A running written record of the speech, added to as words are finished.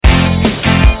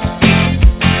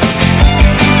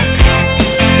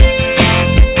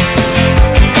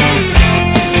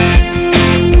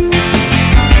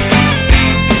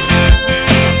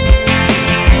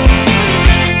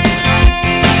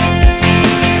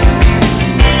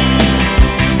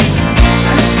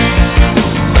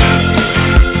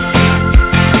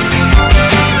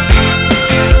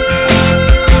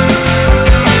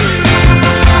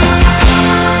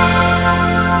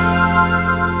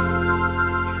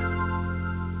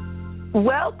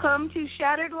Welcome to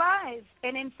Shattered Lives,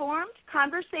 an informed,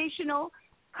 conversational,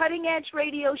 cutting-edge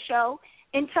radio show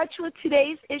in touch with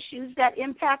today's issues that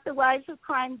impact the lives of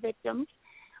crime victims,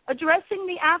 addressing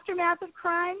the aftermath of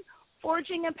crime,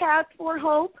 forging a path for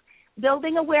hope,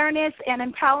 building awareness, and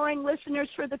empowering listeners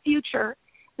for the future.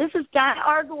 This is Donna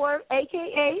Argor,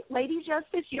 a.k.a. Lady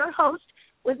Justice, your host,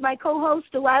 with my co-host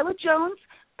Delilah Jones,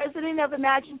 president of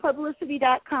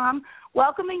ImaginePublicity.com,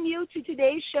 welcoming you to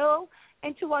today's show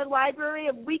and to our library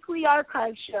of weekly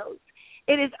archive shows.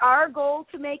 It is our goal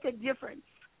to make a difference.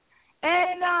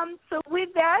 And so with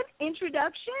that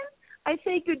introduction, I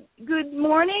say good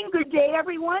morning, good day,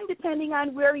 everyone, depending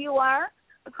on where you are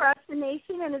across the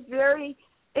nation. And it's very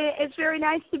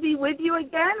nice to be with you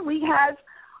again. We have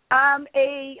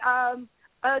a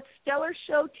stellar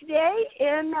show today,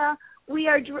 and we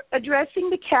are addressing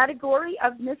the category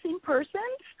of missing persons.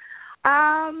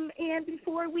 And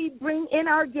before we bring in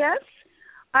our guests,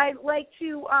 I'd like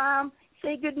to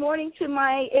say good morning to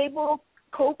my able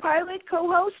co-pilot,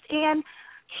 co-host, and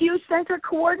Q Center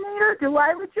coordinator,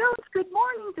 Delilah Jones. Good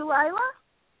morning, Delilah.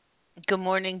 Good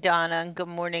morning, Donna, and good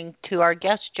morning to our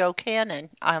guest, Joe Cannon.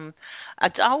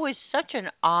 It's always such an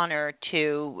honor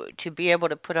to be able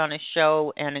to put on a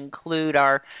show and include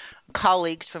our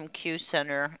colleagues from Q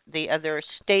Center, the other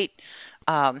state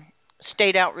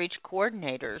outreach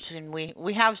coordinators, and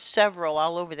we have several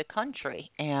all over the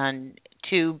country, and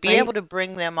to be able to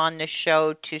bring them on the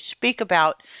show to speak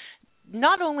about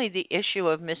not only the issue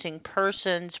of missing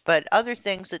persons, but other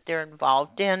things that they're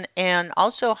involved in, and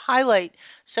also highlight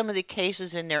some of the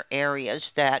cases in their areas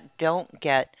that don't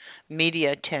get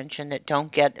media attention, that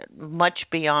don't get much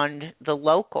beyond the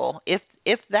local, if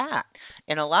that.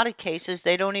 In a lot of cases,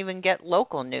 they don't even get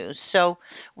local news. So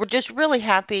we're just really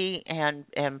happy and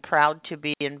proud to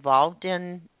be involved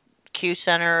in Q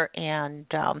Center, and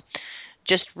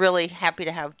just really happy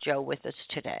to have Joe with us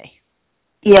today.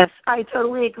 Yes, I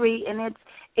totally agree, and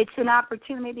it's an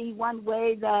opportunity, one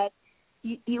way that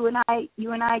you and I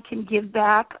can give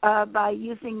back by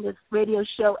using this radio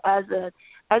show as a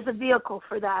vehicle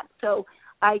for that. So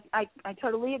I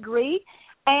totally agree.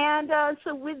 And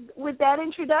so with that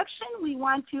introduction, we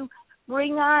want to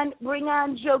bring on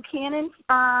Joe Cannon,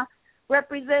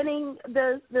 representing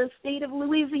the state of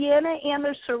Louisiana and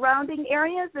the surrounding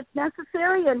areas if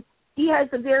necessary. And he has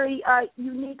a very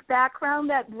unique background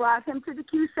that brought him to the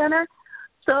Q Center.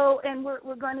 So, and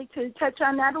we're going to touch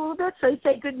on that a little bit. So I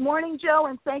say good morning, Joe,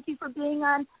 and thank you for being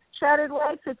on Shattered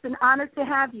Lives. It's an honor to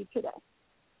have you today.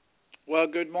 Well,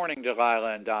 good morning,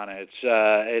 Delilah and Donna.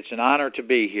 It's an honor to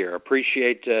be here.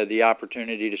 Appreciate the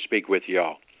opportunity to speak with you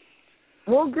all.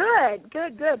 Well, good.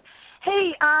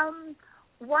 Hey,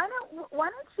 why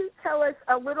don't you tell us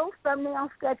a little thumbnail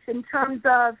sketch in terms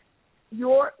of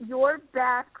your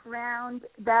background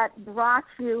that brought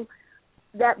you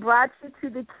to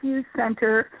the Q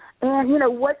Center, and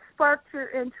what sparked your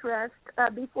interest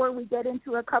before we get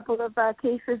into a couple of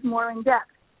cases more in depth.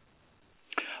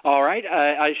 All right,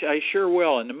 I sure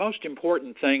will. And the most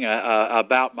important thing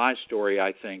about my story,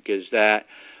 I think, is that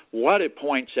what it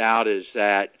points out is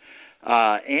that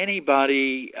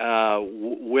anybody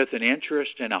with an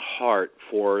interest and a heart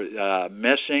for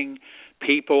missing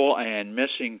people and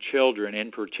missing children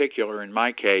in particular, in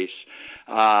my case,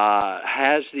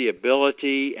 has the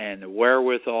ability and the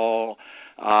wherewithal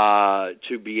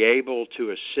to be able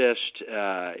to assist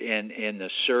in the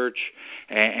search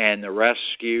and the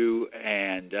rescue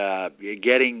and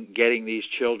getting these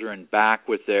children back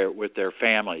with their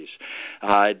families.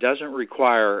 It doesn't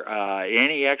require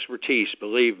any expertise,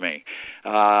 believe me,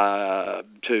 to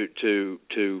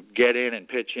get in and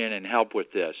pitch in and help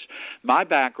with this. My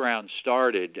background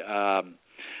started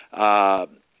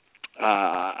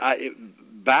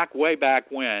way back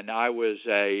when I was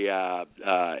a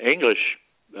English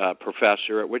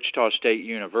professor at Wichita State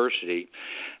University,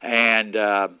 and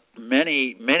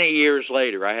many years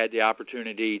later I had the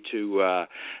opportunity to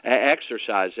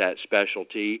exercise that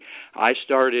specialty. I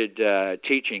started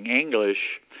teaching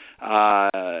English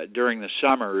during the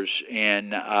summers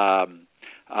in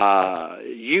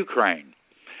Ukraine.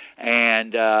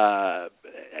 And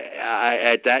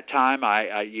at that time,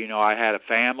 I had a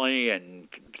family and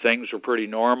things were pretty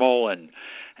normal. And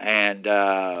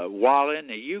while in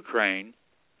the Ukraine,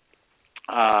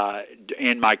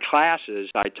 in my classes,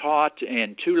 I taught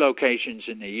in two locations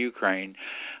in the Ukraine,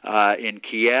 in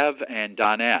Kiev and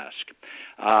Donetsk.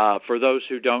 For those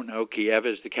who don't know, Kiev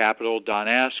is the capital.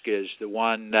 Donetsk is the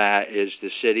one that is the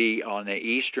city on the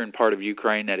eastern part of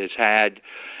Ukraine that has had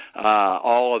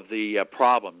all of the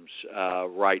problems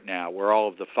right now, where all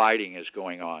of the fighting is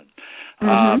going on.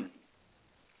 Mm-hmm.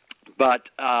 But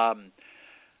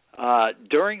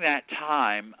during that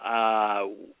time,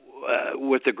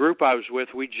 with the group I was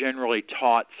with, we generally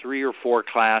taught 3 or 4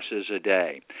 classes a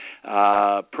day.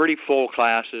 Pretty full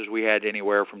classes. We had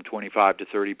anywhere from 25 to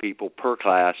 30 people per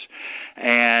class.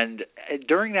 And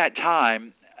during that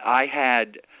time, I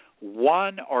had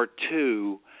 1 or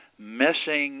 2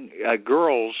 missing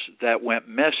girls that went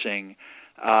missing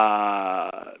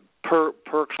per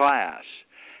class.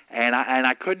 And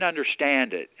I couldn't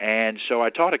understand it. And so I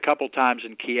taught a couple times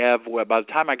in Kiev. Well, by the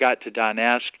time I got to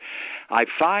Donetsk, I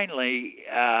finally,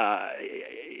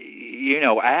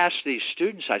 asked these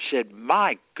students. I said,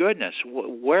 "My goodness,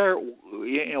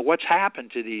 what's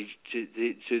happened to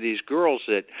these girls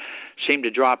that seem to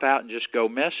drop out and just go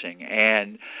missing?"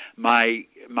 And my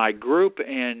group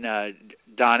in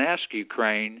Donetsk,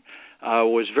 Ukraine,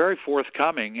 was very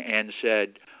forthcoming and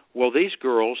said, "Well, these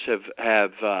girls have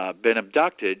been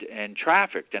abducted and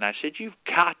trafficked." And I said, "You've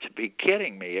got to be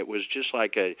kidding me." It was just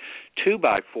like a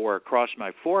 2x4 across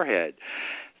my forehead.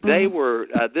 Mm-hmm. They were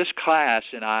this class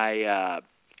and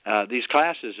these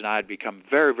classes and I had become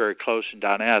very, very close in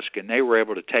Donetsk, and they were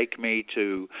able to take me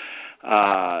to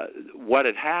what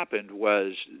had happened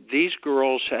was these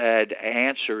girls had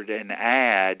answered an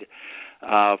ad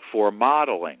for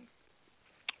modeling,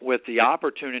 with the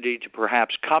opportunity to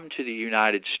perhaps come to the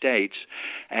United States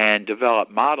and develop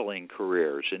modeling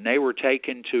careers. And they were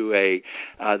taken to they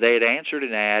had answered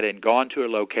an ad and gone to a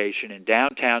location in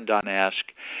downtown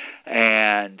Donetsk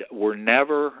and were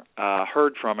never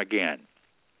heard from again.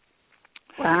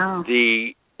 Wow.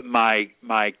 My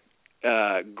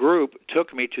group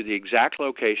took me to the exact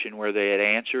location where they had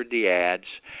answered the ads,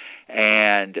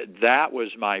 and that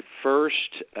was my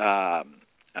first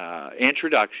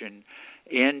introduction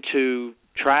into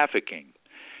trafficking.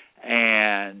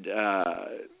 And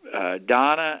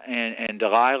Donna and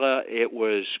Delilah, it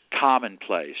was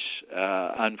commonplace,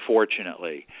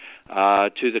 unfortunately,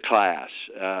 to the class,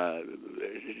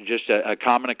 just a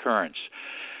common occurrence.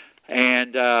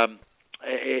 And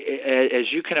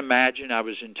as you can imagine, I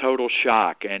was in total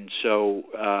shock, and so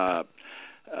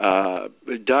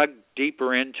dug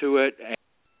deeper into it and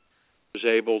was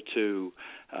able to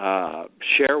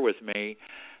share with me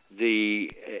the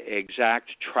exact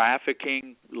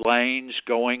trafficking lanes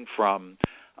going from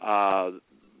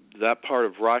that part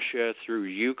of Russia through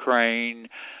Ukraine,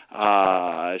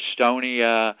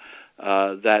 Estonia,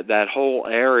 that whole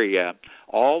area,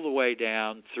 all the way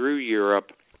down through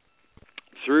Europe,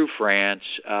 through France,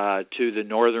 to the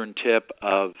northern tip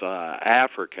of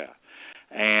Africa.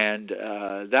 And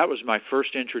that was my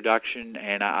first introduction,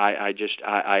 and I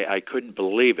couldn't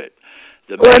believe it.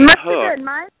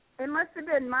 It must have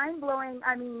been mind-blowing,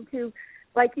 I mean, to,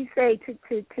 like you say, to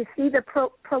see the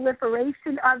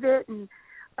proliferation of it and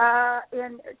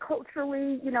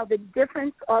culturally, the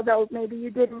difference, although maybe you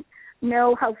didn't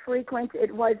know how frequent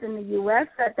it was in the U.S.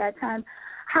 at that time.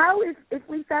 If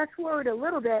we fast forward a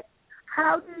little bit,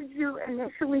 how did you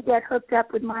initially get hooked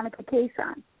up with Monica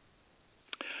Kason?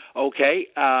 Okay.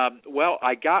 Well,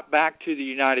 I got back to the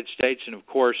United States, and of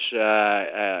course,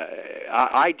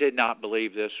 I did not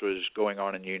believe this was going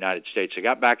on in the United States. I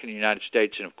got back in the United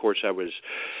States, and of course, I was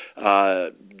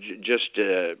just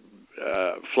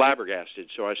flabbergasted.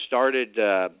 So I started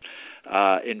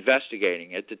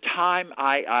investigating. At the time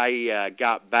I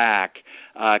got back,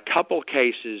 a couple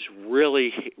cases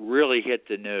really hit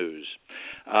the news.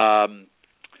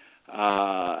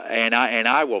 And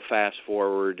I will fast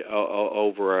forward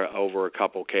over a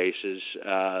couple cases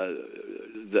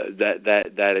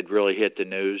that had really hit the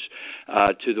news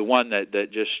to the one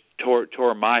that just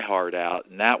tore my heart out,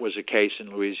 and that was a case in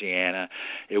Louisiana.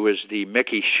 It was the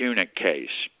Mickey Shunick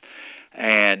case,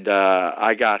 and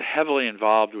I got heavily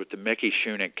involved with the Mickey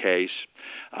Shunick case,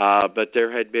 but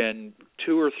there had been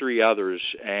 2 or 3 others,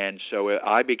 and so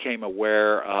I became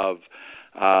aware of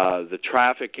the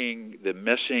trafficking, the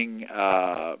missing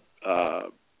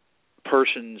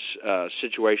persons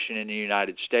situation in the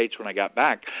United States when I got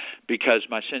back, because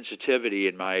my sensitivity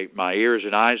and my ears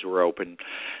and eyes were open.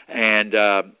 And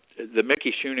the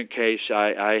Mickey Shunick case,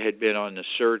 I had been on the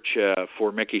search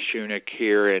for Mickey Shunick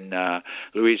here in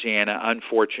Louisiana.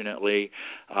 Unfortunately,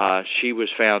 she was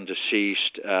found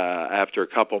deceased after a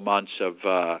couple months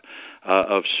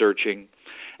of searching.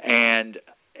 And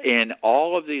in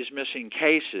all of these missing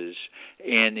cases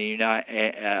in the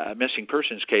missing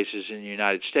persons cases in the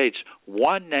United States,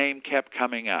 one name kept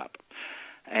coming up,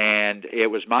 and it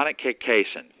was Monica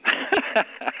Kason.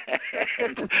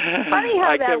 Funny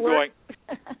how that works.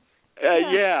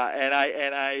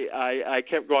 I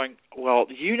kept going, well,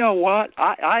 you know what?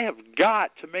 I have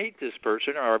got to meet this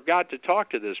person, or I've got to talk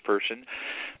to this person,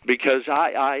 because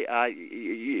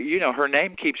her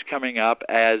name keeps coming up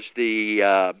as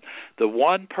the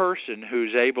one person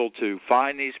who's able to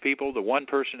find these people, the one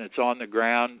person that's on the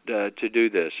ground to do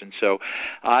this. And so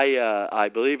I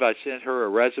believe I sent her a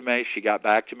resume. She got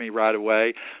back to me right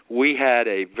away. We had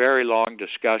a very long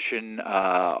discussion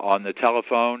on the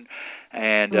telephone.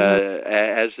 And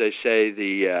as they say,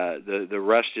 the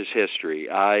rest is history.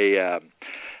 I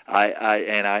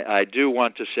do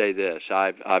want to say this: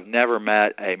 I've never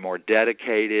met a more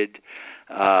dedicated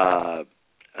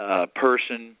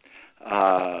person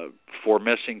for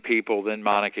missing people than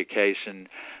Monica Kaysen.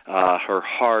 Her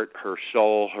heart, her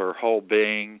soul, her whole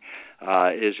being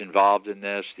is involved in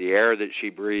this. The air that she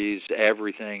breathes,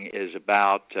 everything is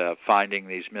about finding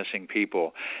these missing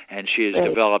people. And she has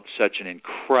developed such an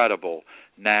incredible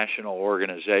national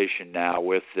organization now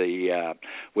with the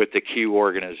Q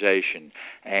organization.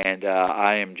 And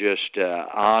I am just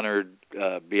honored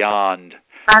beyond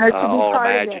all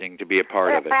imagining to be a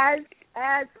part of it.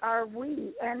 As are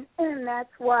we, and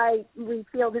that's why we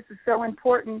feel this is so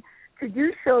important to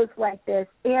do shows like this.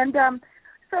 And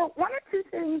so one or two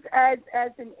things as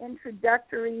an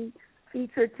introductory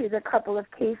feature to the couple of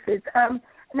cases.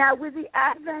 Now, with the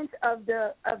advent of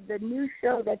the new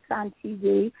show that's on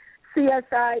TV,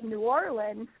 CSI New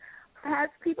Orleans,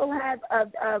 perhaps people have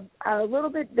a little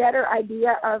bit better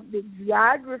idea of the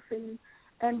geography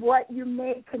and what you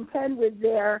may contend with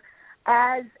there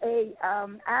as a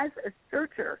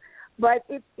searcher. But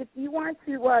if you want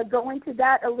to go into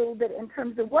that a little bit in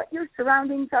terms of what your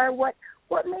surroundings are, what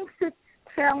makes it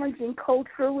challenging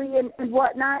culturally and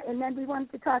whatnot, and then we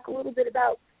wanted to talk a little bit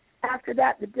about, after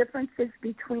that, the differences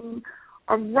between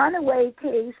a runaway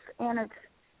case and a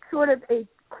sort of a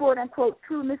quote-unquote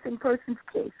true missing persons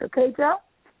case. Okay, Joe?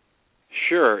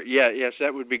 Sure. Yes,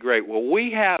 that would be great. Well,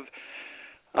 we have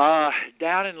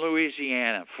down in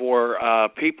Louisiana, for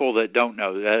people that don't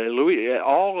know,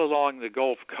 all along the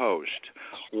Gulf Coast,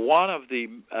 one of the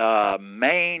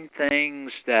main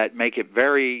things that make it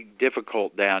very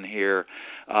difficult down here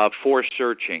for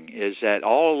searching is that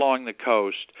all along the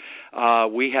coast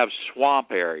we have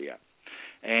swamp area.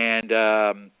 And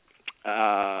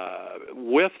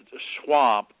with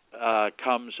swamp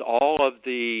comes all of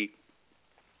the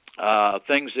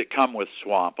things that come with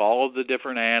swamp, all of the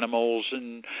different animals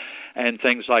and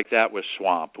things like that with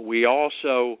swamp. We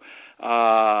also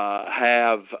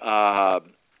have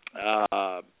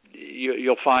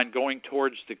you'll find going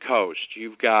towards the coast,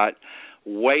 you've got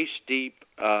waist-deep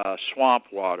swamp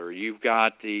water. You've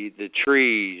got the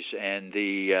trees and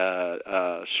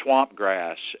the swamp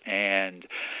grass, and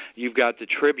you've got the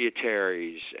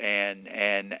tributaries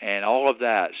and all of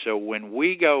that. So when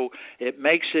we go, it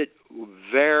makes it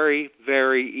very,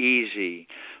 very easy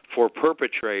for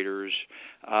perpetrators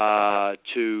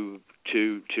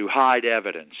to hide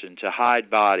evidence and to hide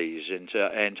bodies and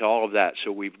to all of that.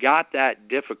 So we've got that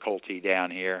difficulty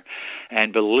down here,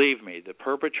 and believe me, the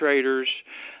perpetrators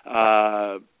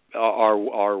are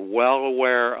well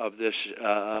aware of this,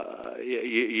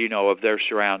 of their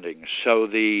surroundings. So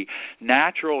the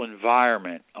natural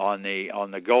environment on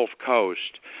the Gulf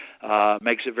Coast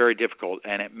makes it very difficult,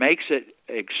 and it makes it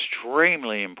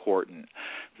extremely important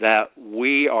that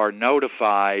we are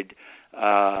notified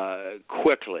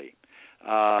quickly.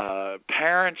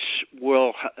 Parents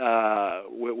will,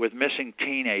 with missing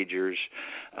teenagers,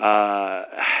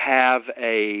 have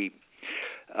a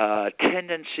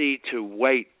tendency to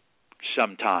wait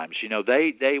sometimes.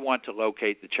 They want to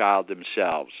locate the child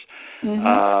themselves.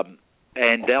 Mm-hmm.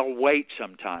 And they'll wait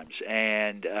sometimes.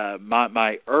 And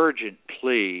my urgent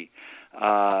plea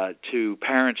to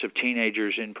parents of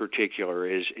teenagers in particular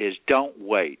is don't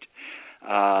wait.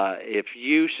 If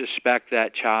you suspect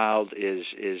that child is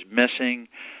missing,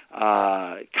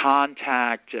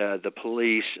 contact the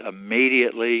police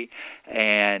immediately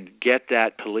and get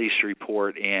that police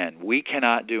report in. We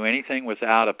cannot do anything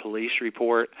without a police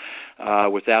report,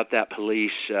 without that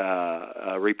police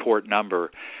report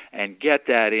number, and get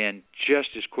that in just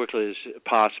as quickly as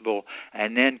possible,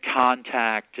 and then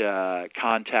contact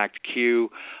Q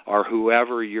or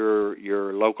whoever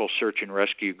your local search and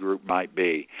rescue group might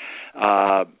be.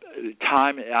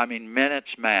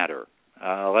 Minutes matter.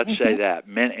 Let's say that.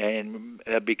 And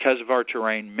because of our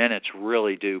terrain, minutes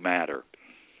really do matter.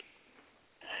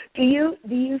 Do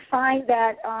you find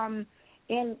that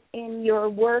in your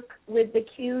work with the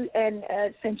Q, and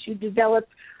since you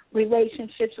developed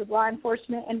relationships with law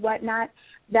enforcement and whatnot,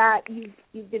 that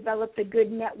you've developed a good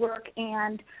network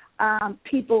and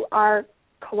people are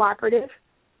cooperative?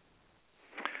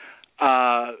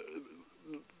 Uh,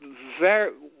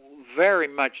 very, very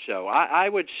much so. I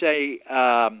would say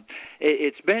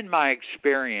it's been my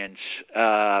experience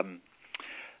that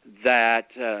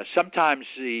sometimes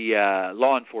the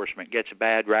law enforcement gets a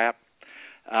bad rap.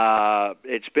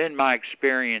 It's been my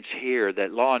experience here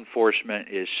that law enforcement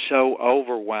is so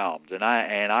overwhelmed, and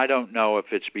I don't know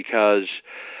if it's because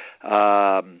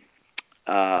of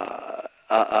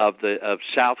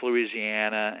South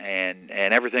Louisiana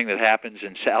and everything that happens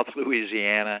in South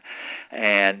Louisiana,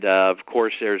 and of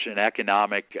course there's an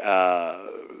economic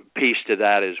piece to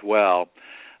that as well.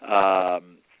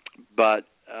 But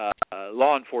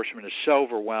law enforcement is so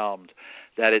overwhelmed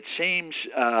that it seems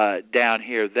down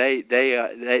here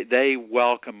they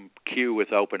welcome Q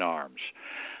with open arms.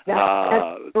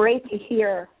 That's great to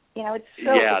hear. You know, it's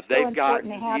so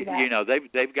important to have that. You know,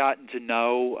 they've gotten to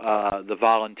know the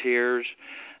volunteers,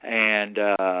 and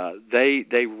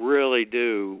they really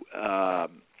do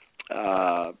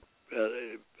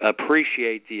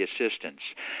appreciate the assistance.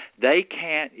 They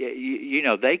can't,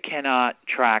 they cannot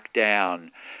track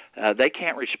down. They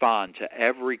can't respond to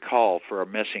every call for a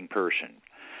missing person,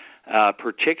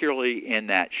 particularly in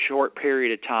that short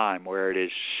period of time where it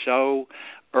is so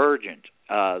urgent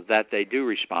that they do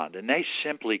respond, and they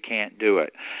simply can't do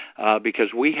it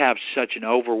because we have such an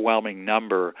overwhelming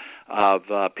number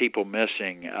of people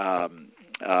missing in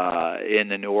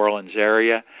the New Orleans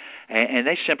area, and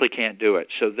they simply can't do it.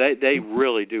 So they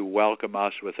really do welcome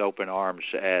us with open arms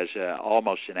as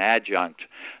almost an adjunct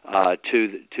to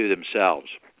themselves.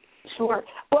 Sure.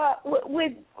 Well,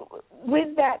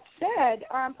 with that said,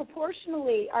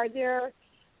 proportionally, are there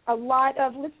a lot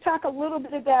of, let's talk a little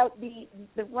bit about the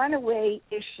runaway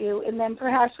issue, and then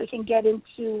perhaps we can get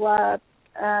into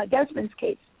Desmond's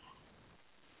case.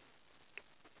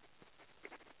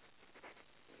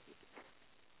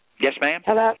 Yes, ma'am.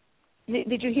 Hello?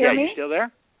 Did you hear me? Yeah, you still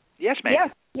there? Yes,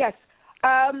 ma'am. Yes.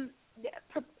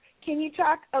 Can you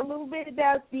talk a little bit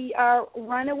about the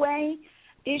runaway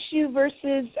issue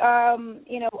versus,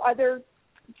 other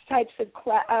types of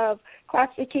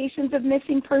classifications of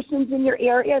missing persons in your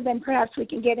area? Then perhaps we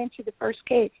can get into the first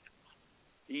case.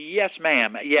 Yes,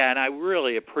 ma'am. Yeah, and I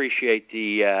really appreciate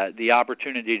the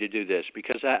opportunity to do this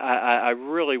because I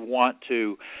really want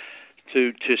to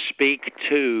speak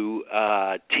to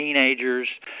teenagers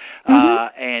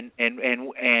and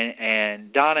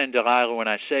Donna and Delilah. When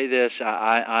I say this,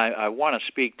 I want to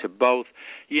speak to both.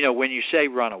 You know, when you say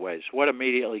runaways, what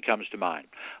immediately comes to mind?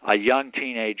 A young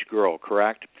teenage girl,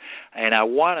 correct? And I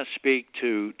want to speak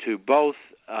to both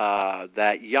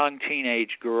that young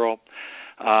teenage girl.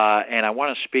 And I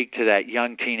want to speak to that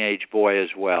young teenage boy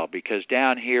as well, because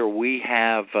down here we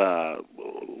have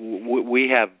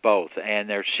both, and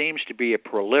there seems to be a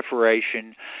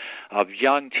proliferation of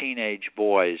young teenage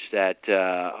boys that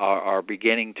are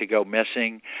beginning to go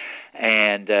missing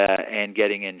and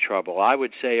getting in trouble. I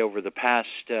would say over the past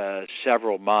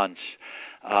several months,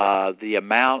 the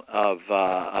amount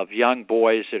of young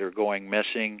boys that are going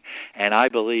missing, and I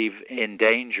believe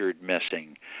endangered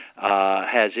missing,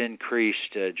 has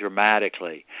increased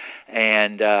dramatically.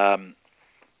 And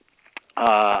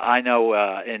I know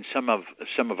in some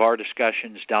of our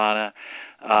discussions, Donna,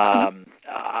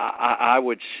 I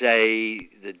would say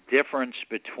the difference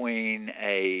between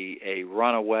a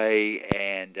runaway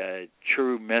and a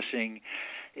true missing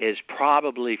is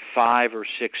probably 5 or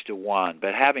 6 to 1.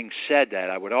 But having said that,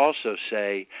 I would also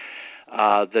say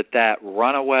that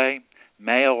runaway,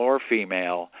 male or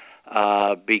female,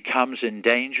 becomes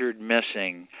endangered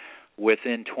missing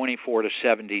within 24 to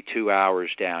 72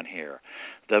 hours down here.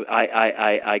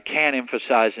 I can't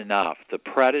emphasize enough, the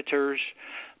predators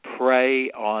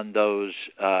prey on those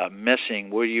missing.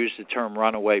 We'll use the term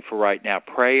runaway for right now.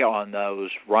 Prey on those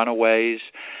runaways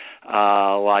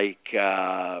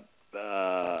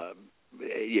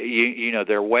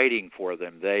they're waiting for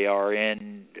them. They are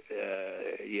in,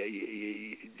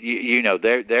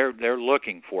 they're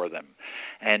looking for them.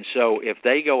 And so if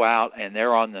they go out and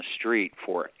they're on the street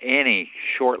for any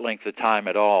short length of time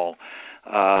at all,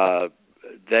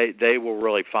 they will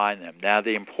really find them. Now,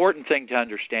 the important thing to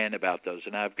understand about those,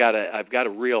 and I've got a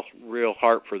real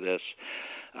heart for this,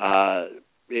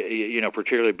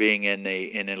 particularly being in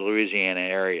the Louisiana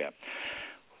area.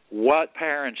 What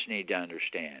parents need to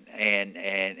understand,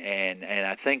 and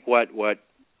I think what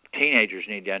teenagers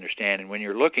need to understand, and when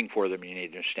you're looking for them, you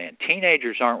need to understand,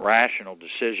 teenagers aren't rational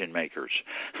decision makers.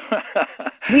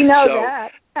 We know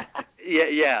that.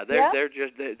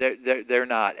 they're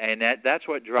not, and that's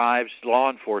what drives law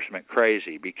enforcement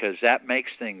crazy, because that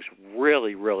makes things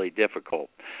really, really difficult.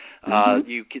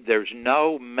 There's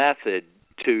no method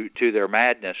to their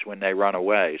madness when they run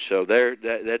away. So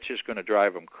that's just going to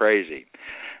drive them crazy.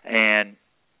 And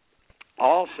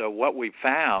also, what we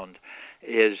found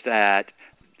is that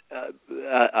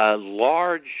a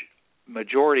large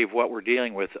majority of what we're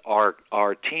dealing with are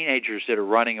teenagers that are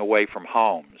running away from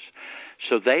homes.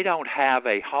 So they don't have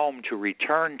a home to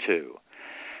return to.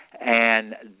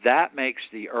 And that makes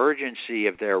the urgency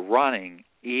of their running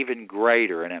even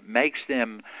greater, and it makes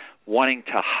them wanting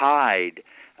to hide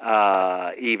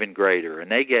even greater.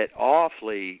 And they get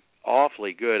awfully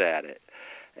good at it.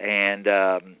 And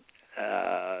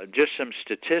just some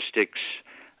statistics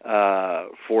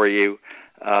for you.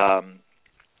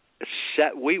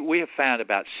 We have found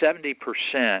about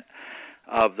 70%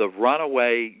 of the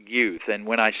runaway youth, and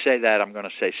when I say that, I'm going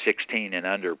to say 16 and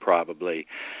under probably,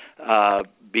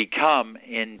 become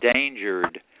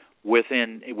endangered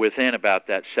within about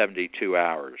that 72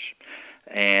 hours,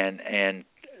 and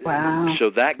wow. So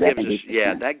that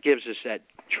gives us that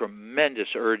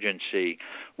tremendous urgency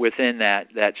within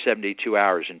that 72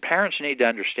 hours, and parents need to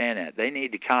understand that. They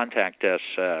need to contact us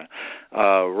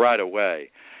right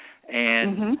away.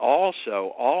 And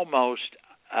also, almost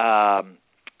half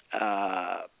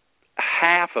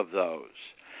of those,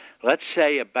 let's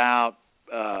say about,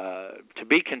 to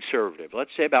be conservative,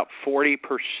 let's say about 40%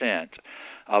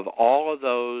 of all of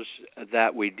those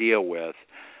that we deal with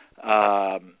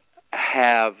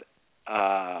have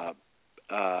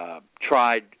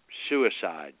tried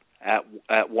suicide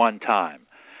at one time.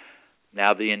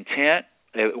 Now, the intent,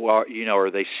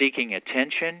 are they seeking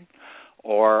attention,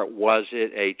 or was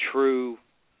it a true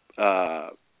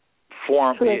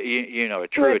form, a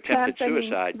true attempted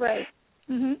suicide? Right.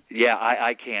 Mm-hmm. Yeah,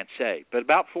 I can't say. But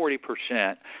about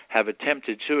 40% have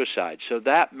attempted suicide. So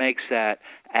that makes that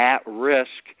at-risk,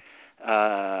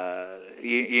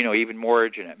 even more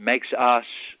urgent. It makes us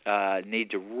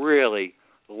need to really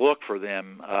look for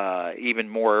them even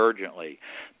more urgently.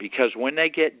 Because when they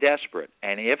get desperate,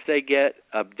 and if they get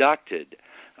abducted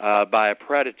by a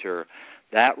predator,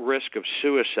 that risk of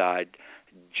suicide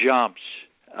jumps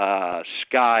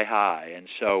sky high, and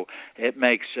so it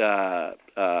makes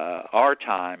our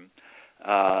time,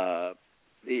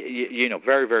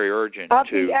 very, very urgent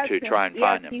to try and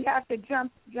find them. You have to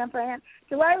jump ahead.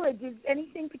 Delilah, does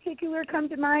anything particular come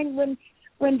to mind when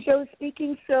Joe's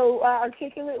speaking so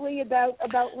articulately about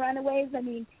runaways? I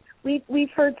mean,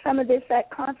 we've heard some of this at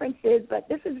conferences, but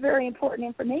this is very important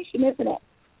information, isn't it?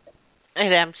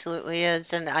 It absolutely is,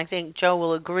 and I think Joe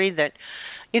will agree that,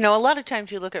 a lot of times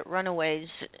you look at runaways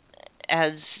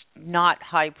as not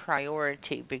high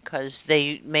priority because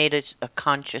they made a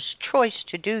conscious choice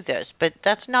to do this, but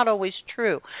that's not always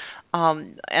true.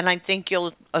 And I think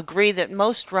you'll agree that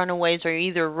most runaways are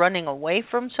either running away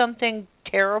from something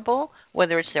terrible,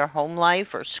 whether it's their home life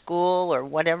or school or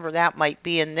whatever that might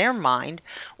be in their mind,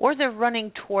 or they're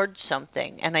running towards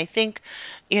something. And I think,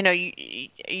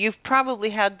 you've probably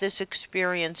had this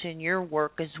experience in your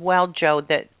work as well, Joe,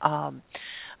 that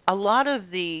a lot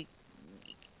of the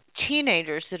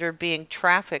teenagers that are being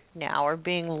trafficked now are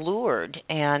being lured,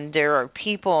 and there are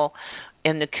people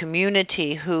in the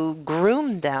community who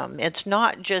groom them. It's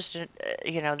not just,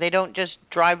 they don't just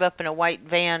drive up in a white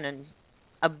van and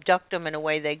abduct them and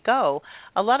away they go.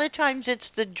 A lot of times it's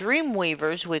the dream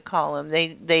weavers, we call them.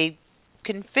 They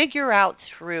can figure out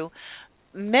through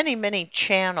many, many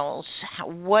channels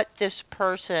what this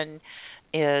person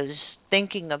is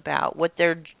thinking about, what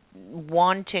they're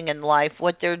wanting in life,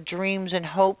 what their dreams and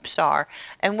hopes are.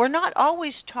 And we're not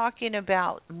always talking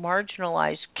about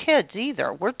marginalized kids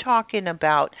either. We're talking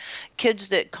about kids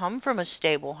that come from a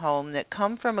stable home, that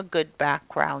come from a good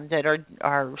background, that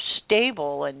are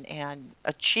stable and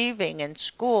achieving in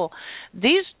school.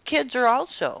 These kids are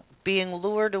also being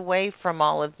lured away from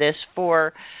all of this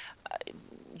for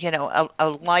a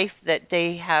life that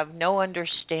they have no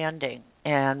understanding.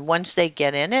 And once they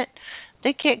get in it,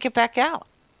 they can't get back out.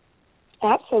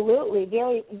 Absolutely.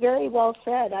 Very, very well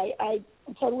said. I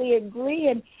totally agree.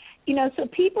 And, so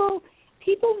people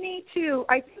need to,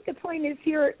 I think the point is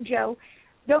here, Joe,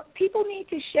 people need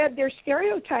to shed their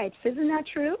stereotypes. Isn't that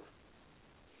true?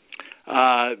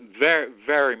 Very,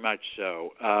 very much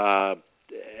so.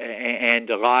 And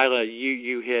Delilah,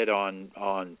 you hit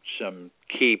on some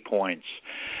key points.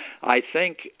 I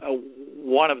think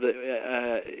one of the,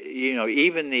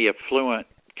 even the affluent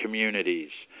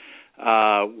communities,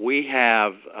 we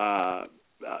have,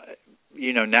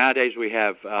 nowadays we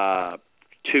have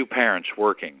two parents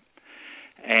working,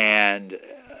 and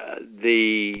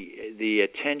the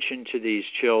attention to these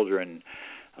children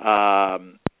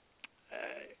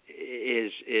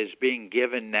is being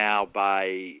given now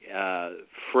by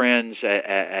friends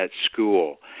at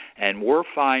school, and we're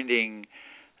finding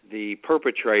the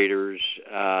perpetrators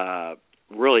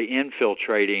really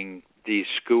infiltrating these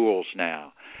schools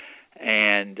now.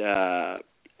 And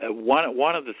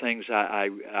one of the things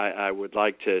I would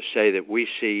like to say that we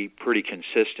see pretty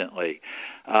consistently,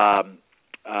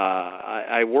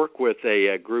 I work with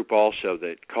a group also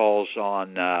that calls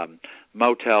on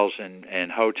motels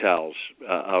and hotels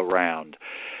around.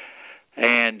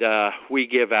 And we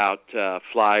give out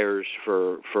flyers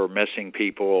for missing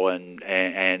people and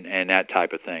that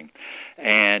type of thing.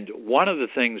 And one of the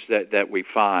things that we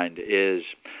find is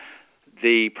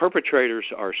the perpetrators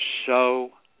are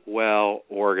so well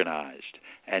organized,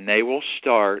 and they will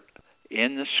start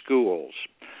in the schools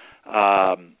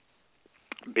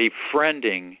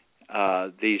befriending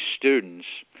these students,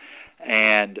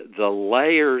 and the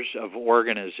layers of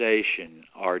organization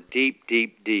are deep,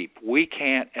 deep, deep. We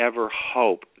can't ever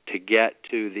hope to get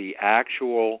to the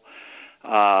actual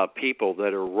people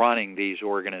that are running these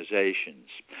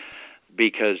organizations,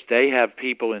 because they have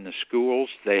people in the schools,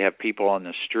 they have people on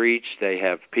the streets, they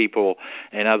have people,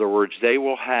 in other words, they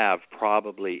will have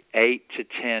probably 8 to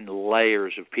 10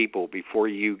 layers of people before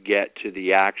you get to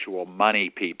the actual money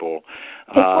people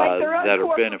that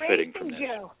are benefiting from this.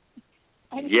 Joe.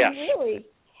 I mean, yes. Really,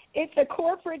 it's a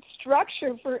corporate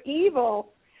structure for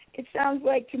evil, it sounds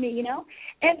like to me, you know.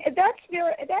 And that's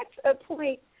a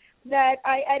point that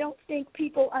I don't think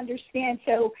people understand.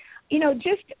 So, you know,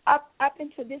 just up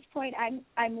until this point,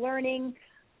 I'm learning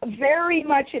very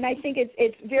much, and I think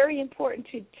it's very important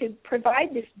to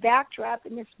provide this backdrop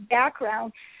and this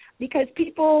background, because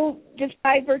people, just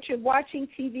by virtue of watching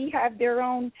TV, have their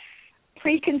own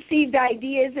preconceived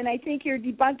ideas, and I think you're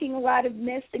debunking a lot of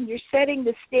myths and you're setting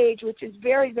the stage, which is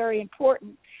very, very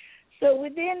important. So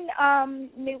within,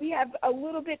 we have a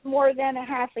little bit more than a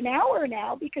half an hour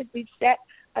now, because we've set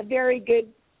a very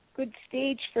good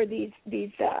stage for these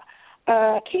cases.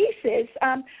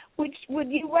 Would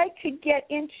you like to get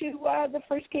into the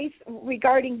first case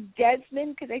regarding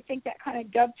Desmond? Because I think that kind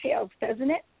of dovetails, doesn't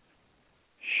it?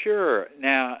 Sure.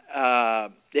 Now,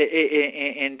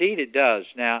 indeed it does.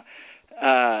 Now,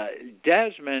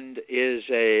 Desmond is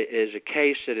a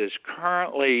case that is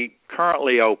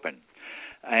currently open,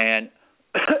 and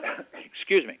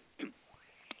excuse me,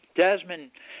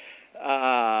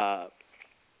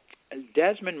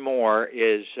 Desmond Moore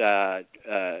is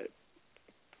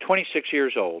 26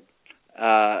 years old.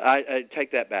 I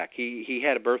take that back. He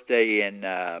had a birthday in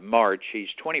March. He's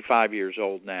 25 years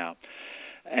old now,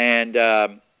 and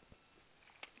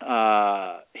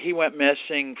he went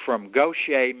missing from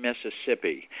Gaucher,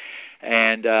 Mississippi.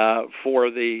 And for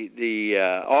the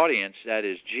audience, that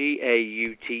is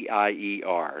Gautier,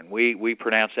 and we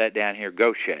pronounce that down here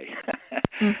Gaucher.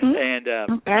 And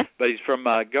but he's from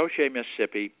Gaucher,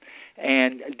 Mississippi.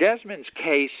 And Desmond's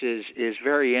case is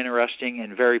very interesting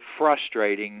and very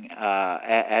frustrating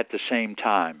at the same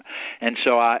time. And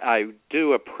so I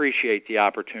do appreciate the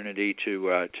opportunity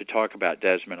to talk about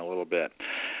Desmond a little bit.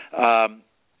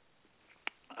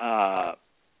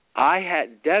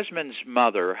 Desmond's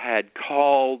mother had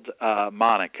called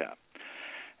Monica,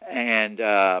 and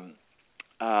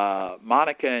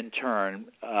Monica in turn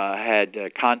had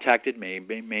contacted me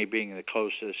being the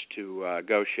closest to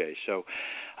Gaucher. So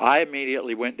I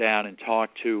immediately went down and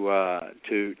talked to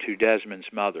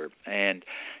Desmond's mother, and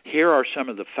here are some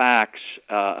of the facts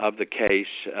of the case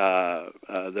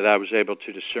that I was able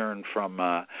to discern from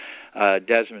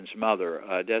Desmond's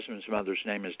mother. Desmond's mother's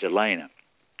name is Delana.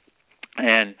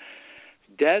 And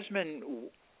Desmond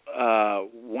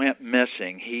went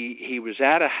missing. He was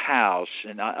at a house,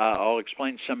 and I'll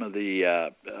explain some of the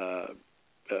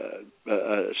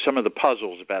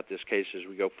puzzles about this case as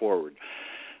we go forward.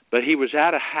 But he was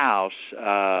at a house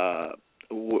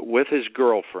with his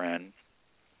girlfriend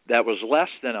that was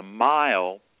less than a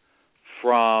mile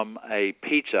from a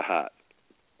Pizza Hut.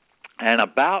 And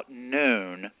about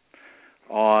noon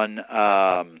on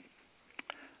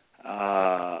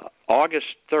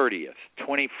August 30th,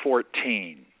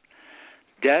 2014,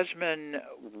 Desmond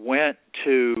walked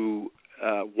to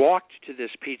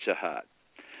this Pizza Hut.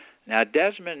 Now,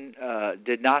 Desmond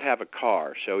did not have a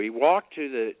car, so he walked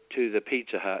to the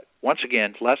Pizza Hut, once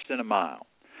again, less than a mile.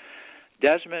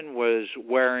 Desmond was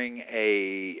wearing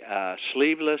a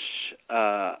sleeveless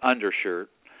undershirt,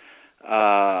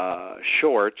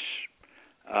 shorts,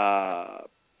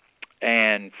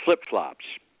 and flip-flops.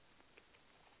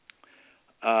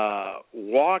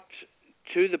 Walked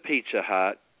to the Pizza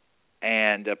Hut,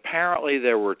 and apparently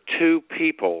there were 2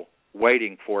 people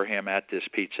waiting for him at this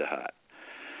Pizza Hut.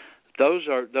 Those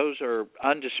are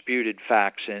undisputed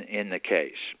facts in the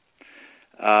case.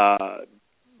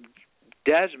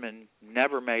 Desmond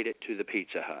never made it to the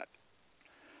Pizza Hut.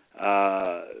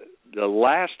 the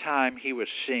last time he was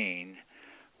seen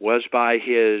was by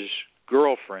his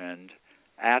girlfriend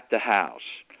at the house.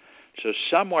 So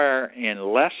somewhere in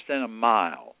less than a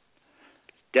mile,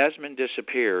 Desmond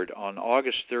disappeared on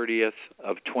August 30th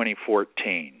of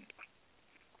 2014,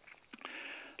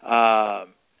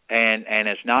 and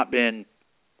has not been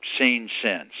seen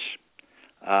since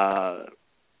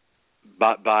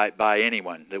by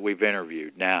anyone that we've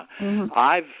interviewed. Now,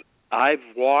 I've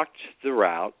walked the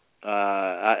route.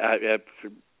 I've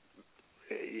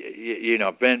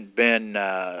been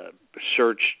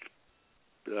searched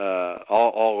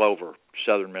all over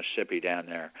southern Mississippi down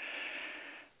there,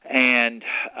 and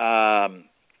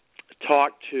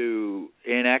talked to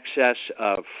in excess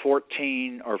of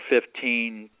 14 or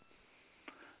 15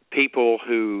 people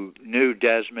who knew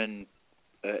Desmond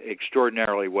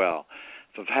extraordinarily well.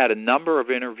 I've had a number of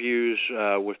interviews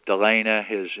with Delana,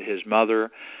 his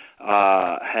mother.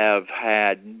 Have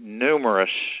had numerous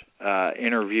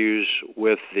interviews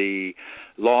with the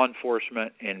law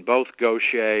enforcement in both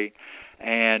Gaucher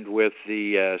and with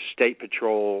the State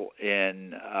Patrol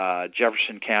in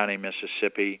Jefferson County,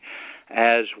 Mississippi,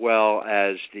 as well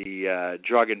as the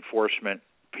drug enforcement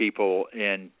people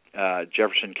in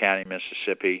Jefferson County,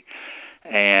 Mississippi,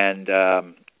 and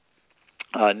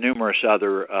numerous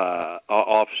other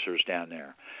officers down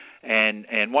there.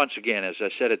 And once again, as I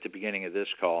said at the beginning of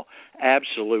this call,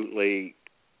 absolutely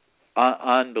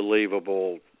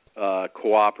unbelievable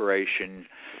cooperation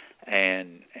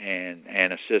and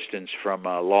assistance from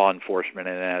law enforcement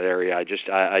in that area. I just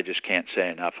can't say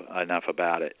enough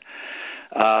about it.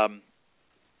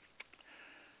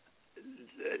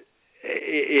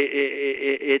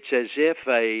 It's as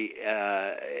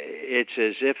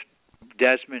if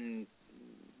Desmond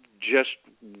just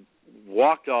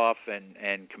walked off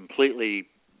and completely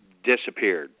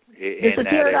disappeared in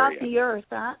that area. Disappeared off the earth,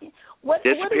 huh?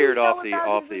 Disappeared what do you know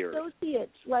off about the his earth.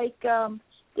 Associates? Like,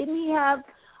 didn't he have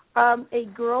a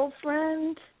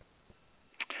girlfriend?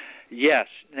 Yes.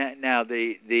 Now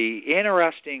the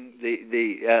interesting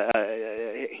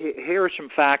here are some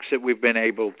facts that we've been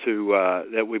able to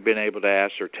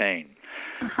ascertain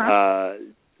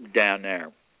down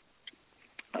there.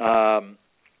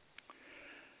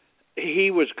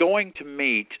 He was going to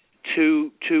meet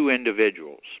two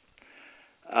individuals,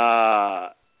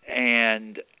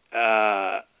 and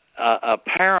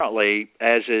apparently,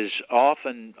 as is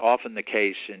often the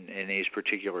case in these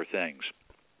particular things,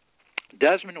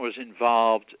 Desmond was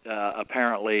involved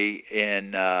apparently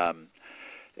in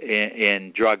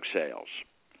drug sales,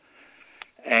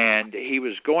 and he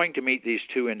was going to meet these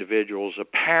two individuals.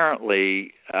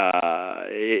 Apparently,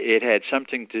 it had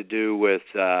something to do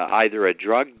with either a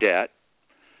drug debt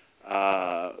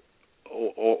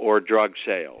or drug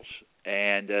sales.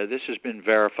 And this has been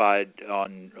verified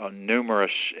on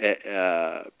numerous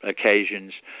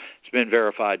occasions. It's been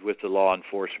verified with the law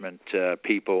enforcement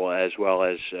people, as well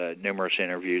as numerous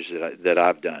interviews that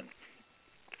I've done.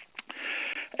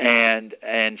 And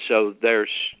so there's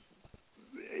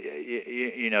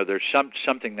there's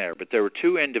something there. But there were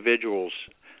two individuals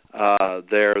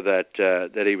there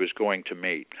that he was going to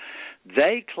meet.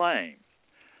 They claim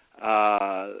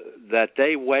that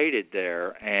they waited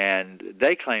there, and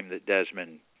they claim that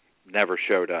Desmond never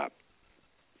showed up.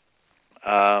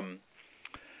 And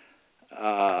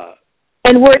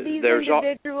were these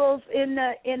individuals in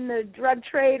the drug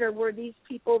trade, or were these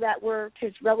people that were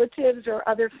his relatives or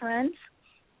other friends?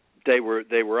 They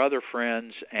were other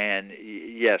friends, and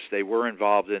yes, they were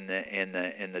involved in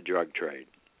the drug trade.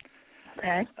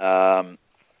 Okay.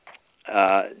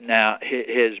 Now,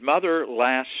 his mother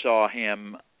last saw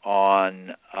him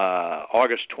on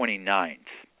August 29th,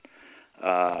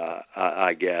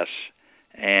 I guess,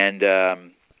 and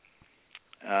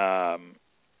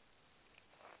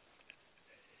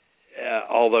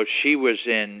although she was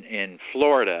in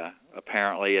Florida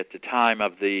apparently at the time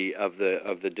of the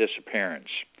disappearance.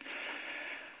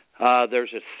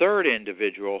 There's a third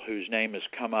individual whose name has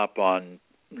come up on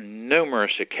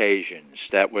numerous occasions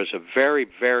that was a very,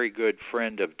 very good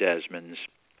friend of Desmond's.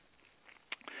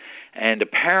 And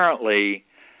apparently,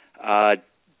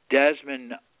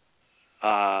 Desmond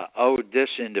owed this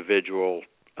individual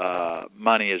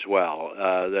money as well.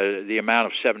 The amount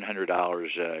of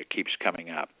 $700 keeps coming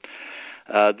up.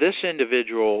 This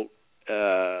individual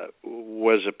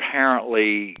was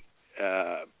apparently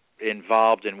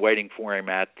involved in waiting for him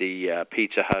at the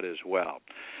Pizza Hut as well.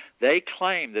 They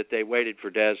claim that they waited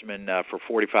for Desmond for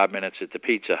 45 minutes at the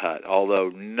Pizza Hut, although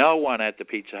no one at the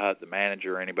Pizza Hut, the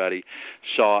manager or anybody,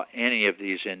 saw any of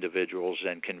these individuals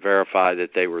and can verify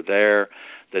that they were there,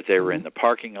 that they were in the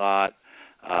parking lot.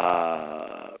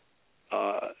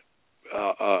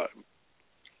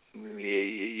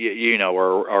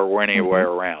 or anywhere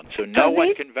around. So no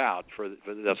one can vouch for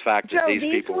the fact that these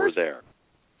people were there.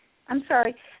 I'm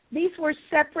sorry. These were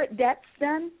separate debts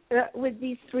then with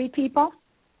these three people?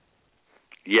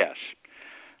 Yes.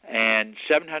 And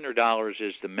 $700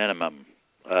 is the minimum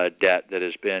debt that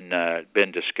has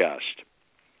been discussed.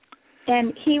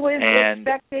 And he was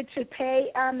expected to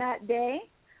pay on that day,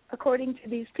 according to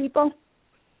these people?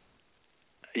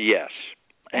 Yes.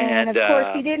 And of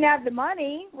course, he didn't have the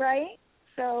money, right?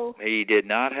 So he did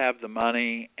not have the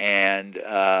money, and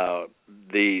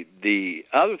the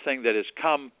other thing that has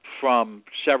come from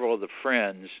several of the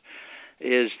friends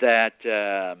is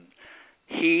that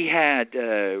he had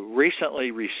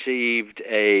recently received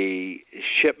a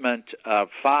shipment of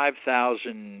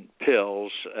 5,000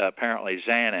 pills, apparently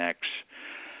Xanax,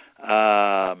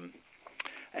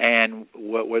 and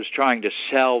was trying to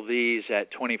sell these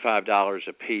at $25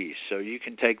 a piece. So you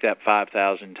can take that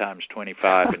 5,000 times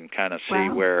 25 and kind of see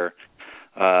where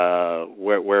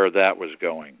that was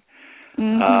going.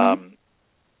 Mm-hmm.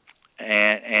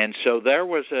 And so there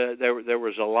was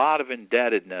a lot of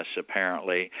indebtedness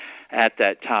apparently at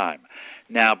that time.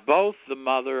 Now both the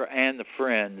mother and the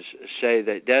friends say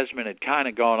that Desmond had kind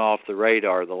of gone off the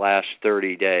radar the last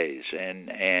 30 days, and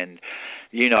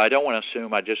I don't want to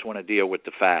assume. I just want to deal with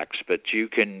the facts. But you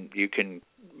can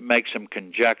make some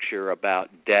conjecture about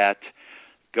debt,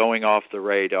 going off the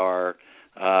radar,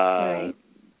 right.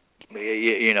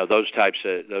 Those types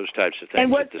of things. And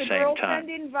was at the the same girlfriend time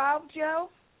involved, Joe?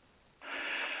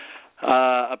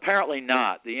 Apparently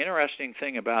not. The interesting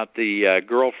thing about the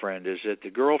girlfriend is that the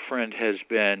girlfriend has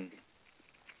been.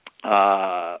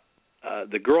 The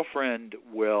girlfriend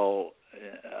will.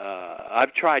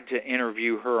 I've tried to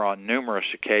interview her on numerous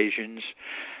occasions,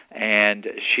 and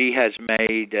she has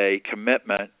made a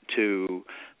commitment to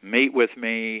meet with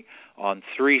me on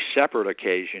 3 separate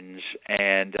occasions,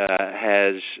 and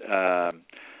has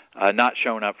not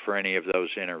shown up for any of those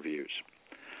interviews.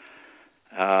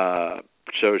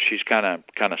 So she's kind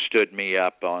of stood me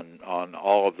up on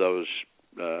all of those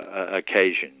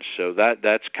occasions. So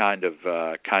that's kind of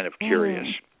curious.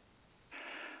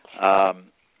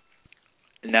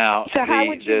 Now, so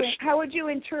how would you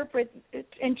interpret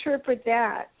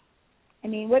that? I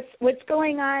mean, what's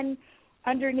going on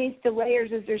underneath the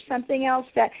layers? Is there something else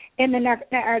that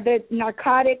are the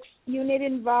narcotics unit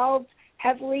involved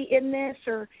heavily in this,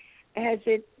 or has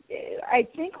it? I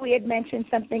think we had mentioned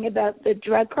something about the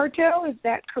drug cartel. Is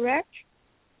that correct?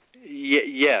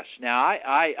 Yes. Now,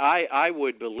 I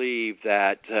would believe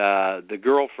that the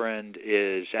girlfriend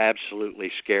is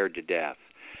absolutely scared to death.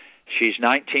 She's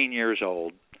 19 years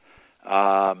old,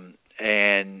 and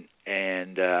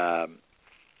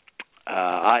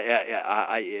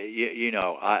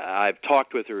I've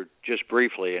talked with her just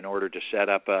briefly in order to set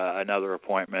up another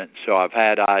appointment. So I've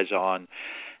had eyes on,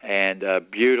 and a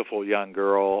beautiful young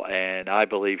girl, and I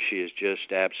believe she is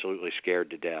just absolutely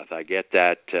scared to death. I get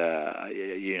that,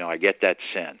 I get that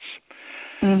sense.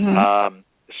 Mm-hmm.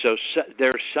 So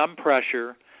there's some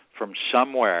pressure from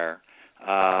somewhere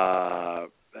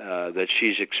that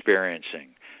she's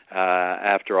experiencing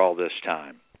after all this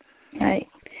time. Right.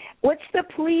 What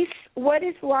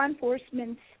is law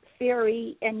enforcement's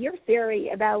theory and your theory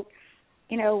about,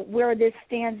 where this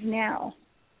stands now?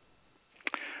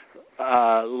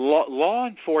 Law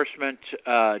enforcement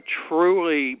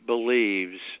truly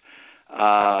believes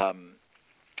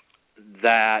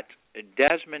that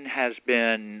Desmond has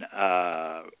been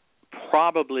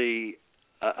probably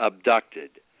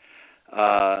abducted.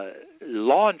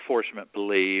 Law enforcement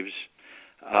believes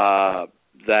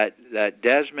that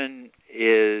Desmond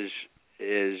is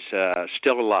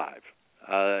still alive.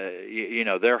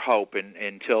 Their hope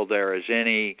until there is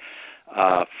any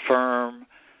firm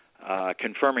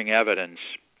confirming evidence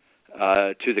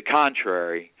to the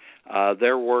contrary,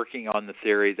 they're working on the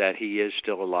theory that he is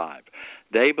still alive.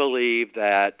 They believe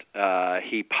that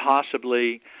he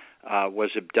possibly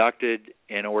was abducted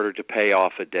in order to pay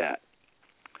off a debt.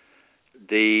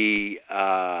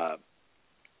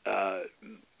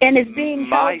 And is being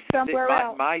held somewhere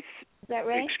else. Is that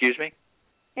right? Excuse me?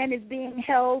 And is being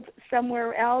held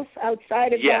somewhere else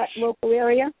outside of that local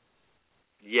area?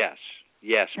 Yes.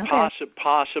 Okay.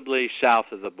 Possibly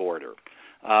south of the border.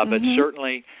 But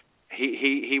certainly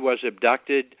he was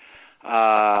abducted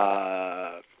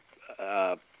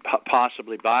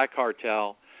possibly by a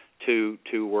cartel to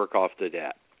work off the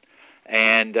debt.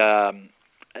 And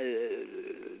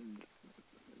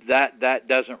that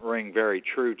doesn't ring very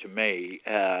true to me,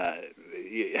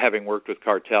 having worked with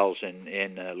cartels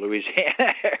in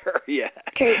Louisiana area.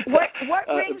 Okay, what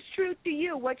rings true to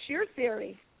you? What's your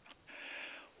theory?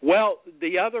 Well,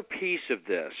 the other piece of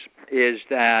this is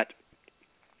that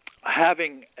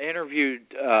having interviewed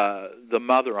the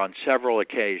mother on several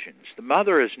occasions, the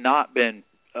mother has not been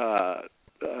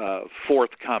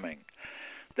forthcoming.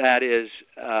 That is,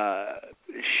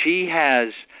 she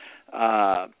has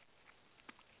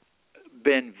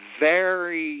been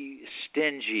very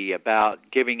stingy about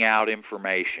giving out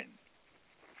information.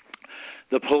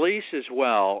 The police as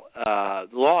well, I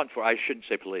shouldn't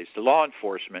say police, the law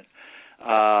enforcement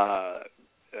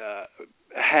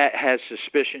has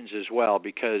suspicions as well,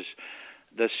 because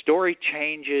the story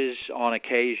changes on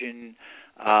occasion.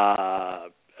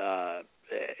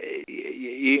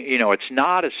 You know, it's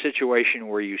not a situation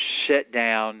where you sit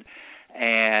down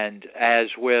and, as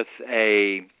with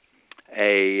a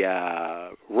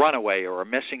runaway or a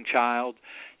missing child,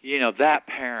 you know, that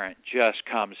parent just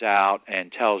comes out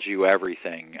and tells you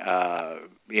everything.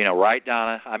 You know, right,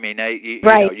 Donna? I mean, you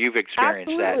know, you've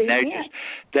experienced Absolutely. that. And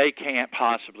they can't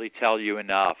possibly tell you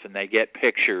enough, and they get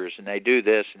pictures, and they do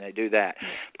this, and they do that.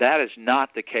 That is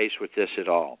not the case with this at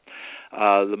all.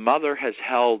 The mother has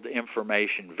held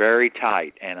information very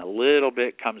tight, and a little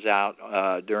bit comes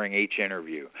out during each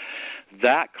interview.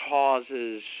 That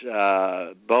causes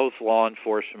both law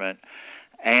enforcement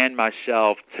and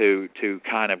myself to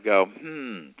kind of go,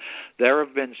 there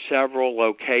have been several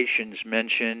locations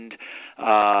mentioned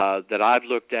that I've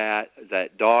looked at,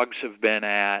 that dogs have been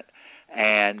at,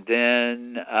 and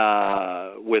then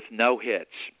with no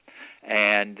hits.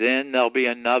 And then there'll be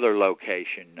another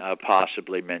location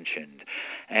possibly mentioned.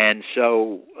 And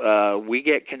so we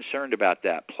get concerned about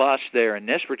that. Plus, there in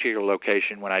this particular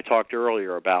location, when I talked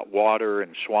earlier about water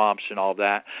and swamps and all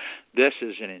that, this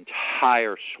is an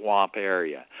entire swamp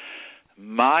area.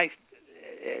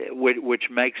 Which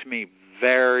makes me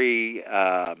very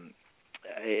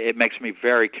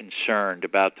concerned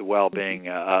about the well-being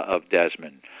of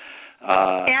Desmond.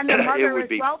 And the mother as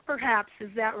well, perhaps.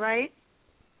 Is that right?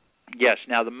 Yes.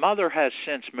 Now, the mother has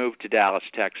since moved to Dallas,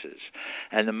 Texas.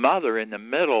 And the mother, in the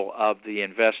middle of the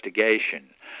investigation,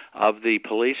 of the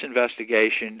police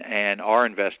investigation and our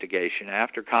investigation,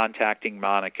 after contacting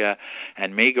Monica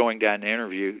and me going down to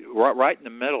interview, right in the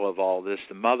middle of all this,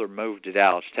 the mother moved to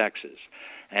Dallas, Texas.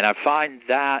 And I find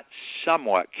that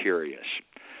somewhat curious,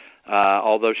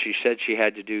 although she said she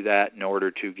had to do that in order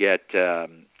to get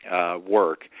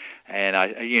work. And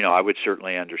I would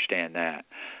certainly understand that.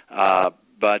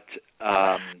 But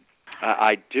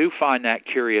I do find that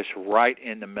curious right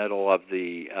in the middle of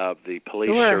the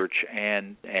police search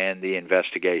and the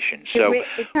investigation. So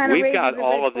we've got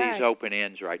all of these open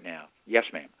ends right now. Yes,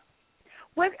 ma'am.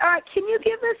 What can you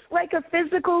give us like a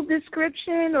physical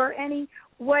description or any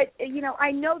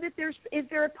I know that is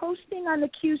there a posting on the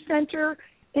Q Center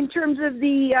in terms of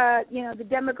the the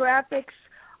demographics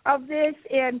of this,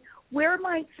 and where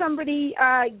might somebody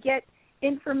get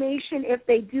information if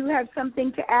they do have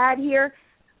something to add here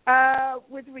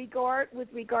with regard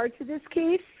to this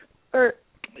case? Or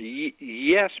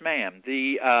yes, ma'am.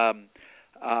 The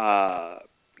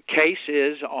case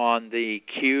is on the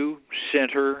Q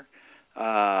Center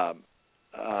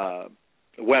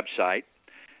website,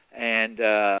 and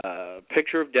a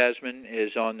picture of Desmond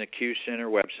is on the Q Center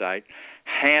website.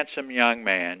 Handsome young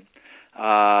man.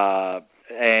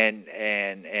 And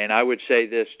I would say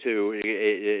this too,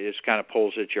 it kind of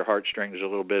pulls at your heartstrings a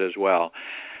little bit as well.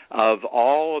 Of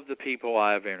all of the people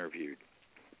I've interviewed,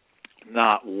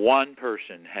 not one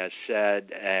person has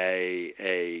said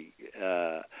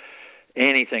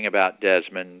anything about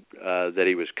Desmond that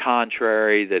he was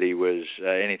contrary, that he was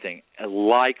anything. A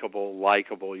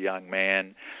likable young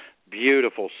man,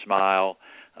 beautiful smile,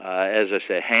 as I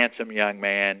say, handsome young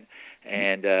man.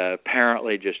 And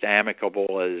apparently just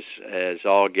amicable as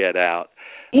all get out.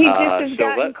 He just has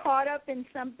gotten caught up in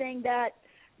something that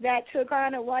took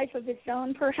on a life of its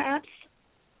own, perhaps?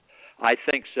 I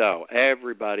think so.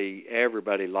 Everybody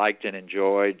liked and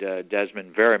enjoyed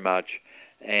Desmond very much.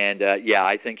 And,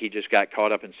 I think he just got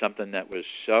caught up in something that was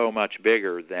so much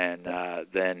bigger than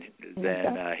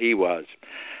he was.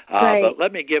 Right. But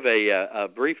let me give a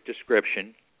brief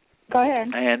description. Go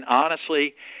ahead. And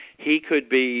honestly, he could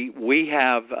be. We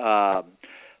have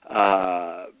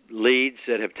leads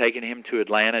that have taken him to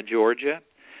Atlanta, Georgia.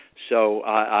 So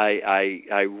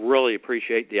I really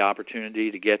appreciate the opportunity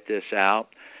to get this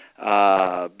out.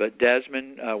 But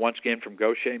Desmond, once again from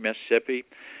Goshen, Mississippi,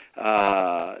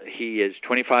 he is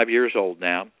 25 years old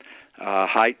now.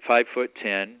 Height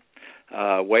 5'10",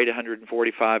 weight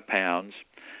 145 pounds.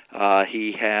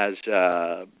 He has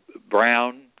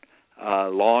brown.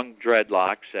 Long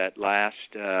dreadlocks at last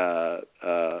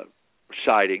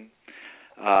sighting,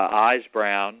 eyes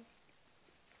brown.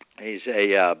 He's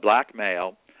a black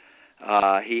male.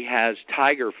 He has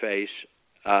tiger face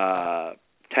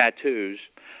tattoos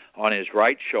on his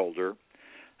right shoulder.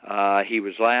 He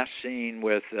was last seen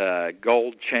with a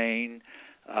gold chain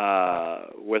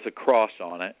with a cross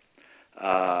on it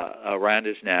around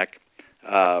his neck,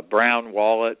 brown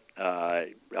wallet,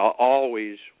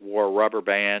 always wore rubber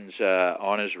bands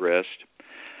on his wrist.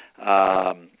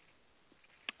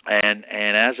 And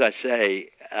as I say,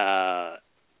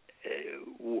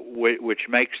 which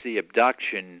makes the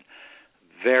abduction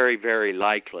very, very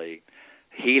likely,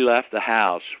 he left the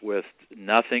house with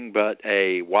nothing but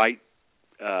a white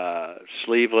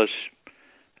sleeveless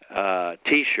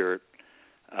T-shirt,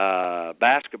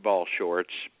 basketball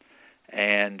shorts,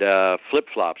 and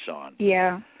flip-flops on.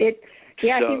 Yeah.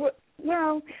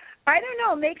 Well, I don't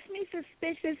know. It makes me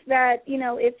suspicious that,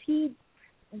 if he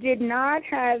did not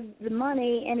have the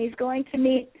money and he's going to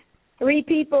meet 3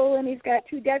 people and he's got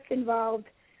 2 deaths involved,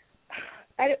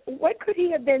 what could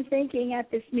he have been thinking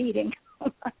at this meeting?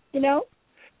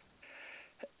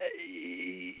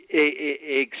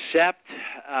 Except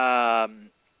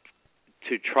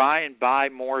to try and buy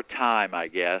more time, I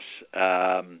guess.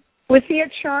 Was he a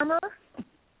charmer?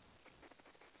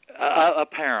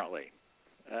 Apparently.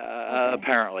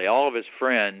 Apparently. All of his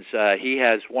friends, he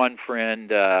has one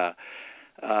friend,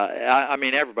 I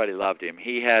mean, everybody loved him.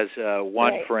 He has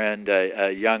one friend,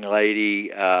 a young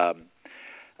lady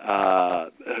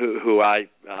who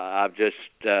I've just,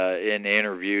 in the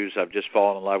interviews, I've just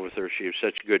fallen in love with her. She was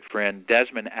such a good friend.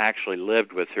 Desmond actually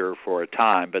lived with her for a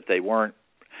time, but they weren't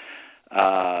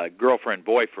girlfriend,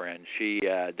 boyfriend.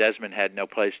 Desmond had no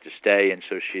place to stay, and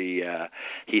so he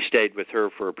stayed with her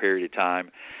for a period of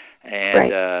time.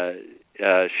 And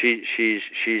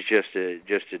she's just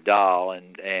a doll,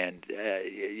 and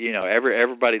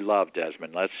everybody loved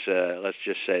Desmond. Let's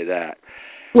just say that.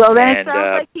 Well, then it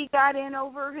sounds like he got in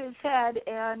over his head.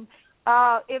 And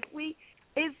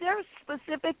is there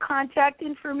specific contact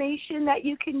information that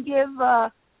you can give?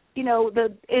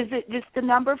 Is it just the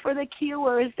number for the queue,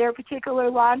 or is there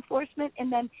particular law enforcement? And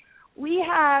then we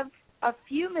have a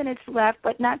few minutes left,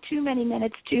 but not too many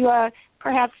minutes, to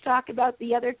perhaps talk about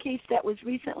the other case that was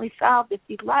recently solved, if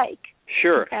you'd like.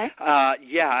 Sure. Okay.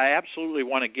 Yeah, I absolutely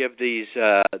want to give these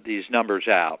numbers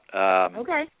out.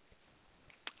 Okay.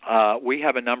 We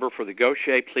have a number for the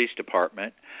Gaucher Police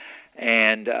Department,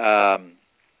 and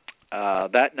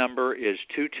that number is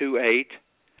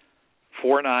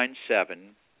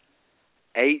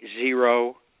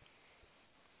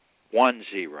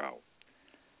 228-497-8010.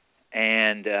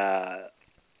 And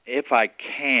if I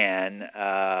can,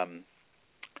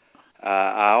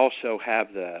 I also have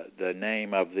the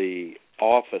name of the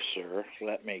officer.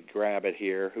 Let me grab it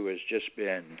here, who has just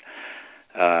been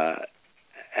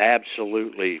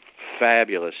absolutely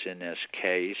fabulous in this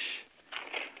case.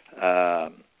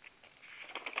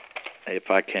 If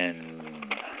I can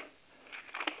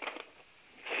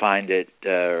find it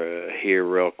here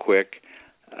real quick.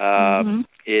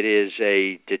 It is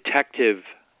a Detective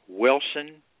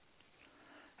Wilson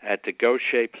at the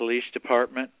Gaucher Police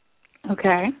Department.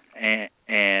 Okay.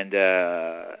 And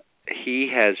he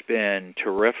has been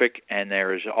terrific. And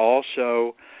there is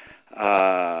also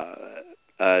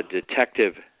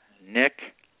Detective Nick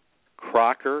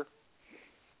Crocker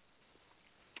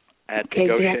at the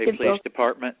Gaucher Police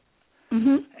Department.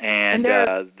 And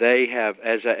they have,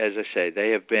 as I say, they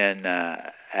have been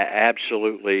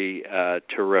absolutely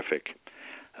terrific.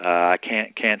 I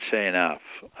can't say enough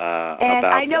about them. And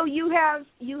I know you have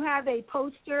a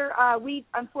poster. We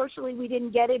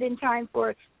didn't get it in time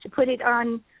to put it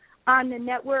on the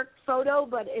network photo,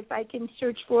 but if I can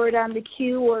search for it on the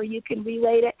queue, or you can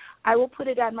relay it, I will put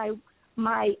it on my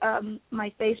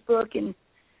Facebook and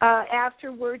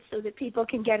afterwards, so that people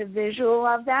can get a visual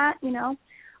of that.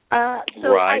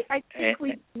 Right. I think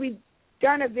we've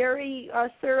done a very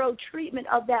thorough treatment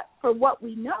of that for what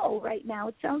we know right now.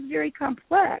 It sounds very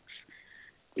complex.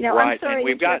 Right, I'm sorry, and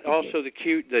we've got also the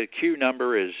queue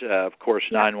number is of course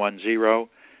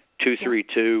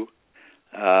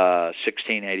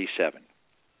 910-232-1687.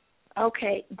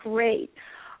 Okay, great.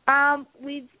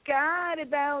 We've got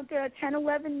about 10,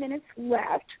 11 minutes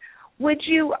left. Would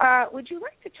you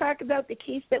like to talk about the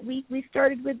case that we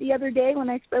started with the other day when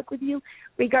I spoke with you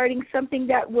regarding something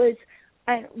that was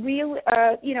a real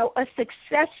a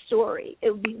success story?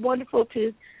 It would be wonderful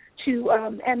to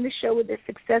end the show with a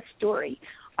success story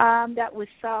that was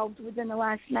solved within the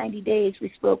last 90 days we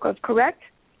spoke of, correct?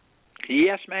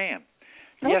 Yes, ma'am.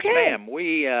 Okay. Yes, ma'am.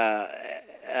 We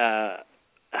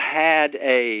had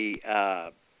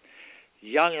a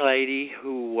young lady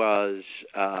who was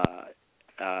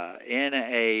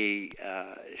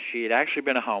she had actually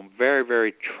been at home, very,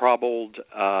 very troubled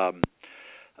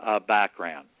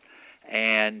background.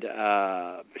 And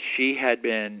she had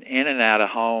been in and out of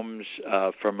homes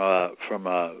from a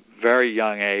very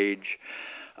young age.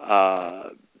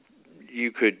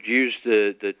 You could use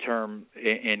the term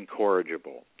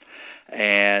incorrigible.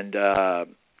 And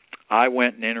I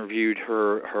went and interviewed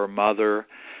her mother.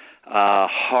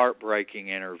 Heartbreaking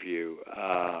interview.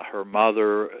 Her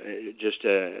mother, just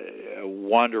a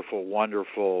wonderful,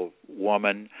 wonderful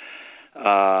woman,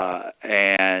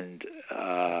 and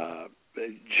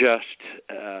just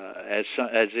as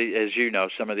you know,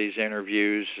 some of these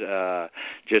interviews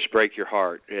just break your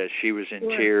heart. She was in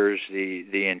tears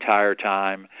the entire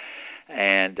time,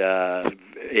 and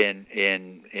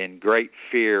in great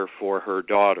fear for her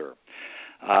daughter.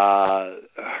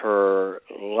 Her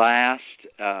last,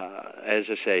 as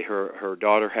I say, her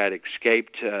daughter had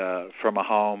escaped from a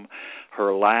home.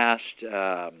 Her last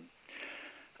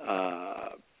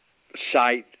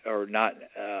sight, or not,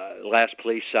 last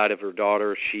police sight of her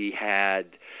daughter, she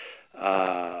had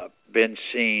been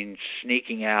seen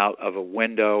sneaking out of a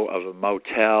window of a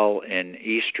motel in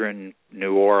eastern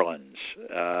New Orleans.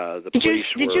 Did you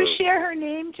share her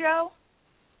name, Joe?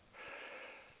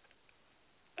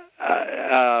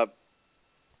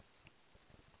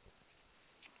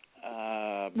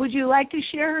 Would you like to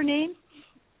share her name,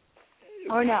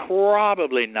 or no?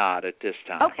 Probably not at this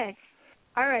time. Okay,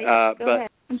 all right. Go ahead.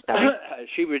 I'm sorry.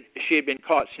 She had been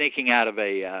caught sneaking out of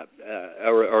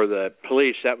or the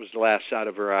police. That was the last sight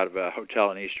of her out of a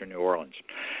hotel in eastern New Orleans,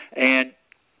 and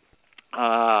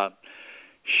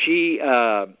she.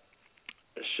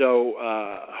 So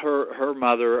her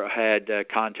mother had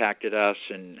contacted us,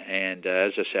 and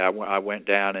as I say, I went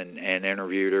down and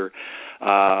interviewed her.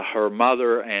 Her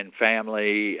mother and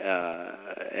family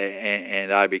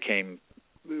and I became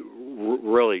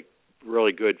really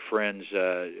good friends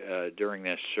during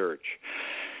this search.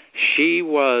 She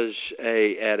was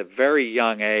at a very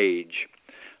young age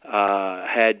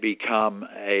had become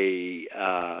a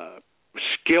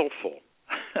skillful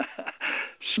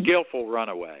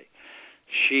runaway.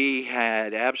 She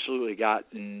had absolutely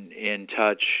gotten in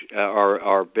touch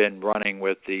or been running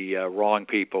with the wrong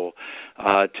people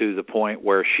to the point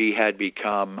where she had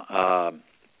become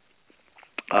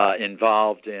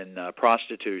involved in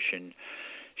prostitution.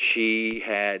 She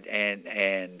had,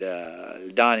 and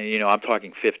Donnie, you know, I'm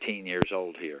talking 15 years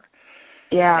old here.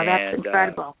 Yeah, that's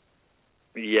incredible.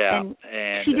 Yeah.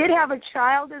 And she did have a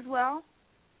child as well?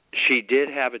 She did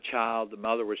have a child. The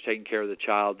mother was taking care of the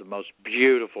child, the most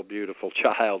beautiful, beautiful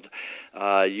child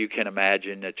you can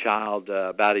imagine, a child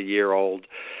about a year old.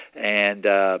 And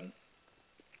as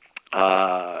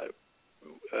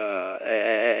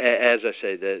I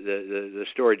say, the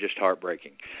story just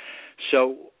heartbreaking.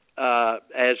 So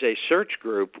as a search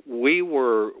group, we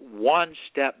were one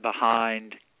step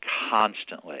behind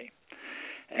constantly.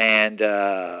 And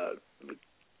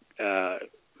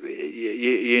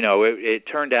you know, it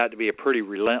turned out to be a pretty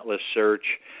relentless search.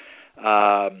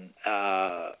 The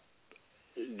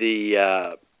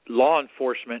law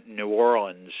enforcement in New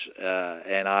Orleans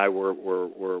and I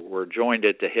were joined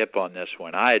at the hip on this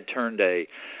one. I had turned a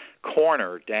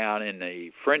corner down in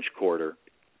the French Quarter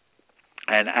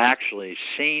and actually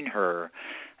seen her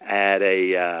at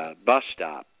a bus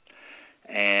stop,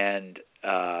 and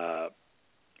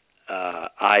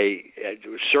I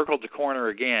circled the corner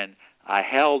again. I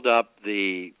held up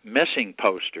the missing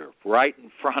poster right in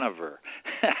front of her.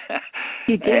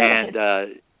 You did.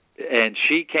 And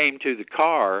she came to the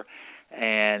car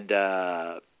and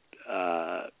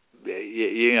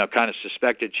you know, kind of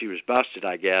suspected she was busted,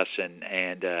 I guess,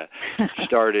 and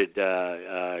started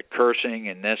cursing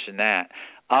and this and that.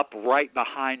 Up right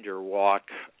behind her walk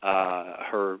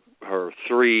her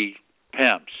three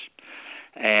pimps.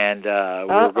 And we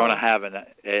were going to have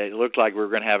it looked like we were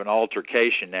going to have an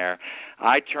altercation there.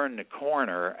 I turned the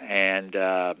corner and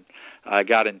I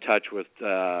got in touch with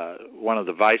one of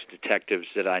the vice detectives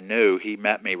that I knew. He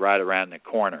met me right around the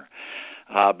corner.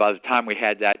 By the time we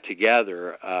had that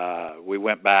together, we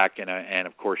went back and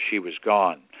of course she was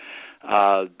gone.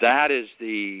 That's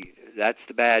the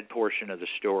bad portion of the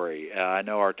story. I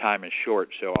know our time is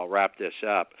short, so I'll wrap this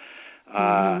up.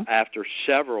 After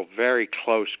several very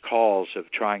close calls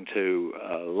of trying to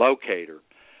locate her,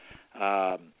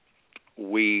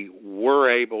 we were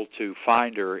able to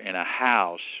find her in a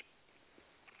house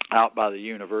out by the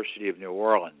University of New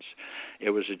Orleans.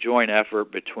 It was a joint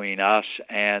effort between us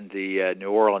and the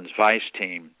New Orleans Vice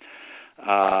team,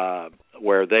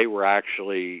 where they were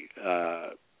actually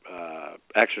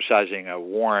exercising a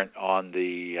warrant on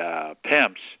the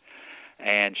pimps,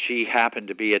 and she happened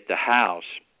to be at the house,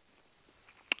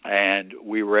 and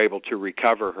we were able to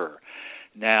recover her.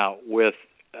 Now, with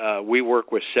we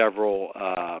work with several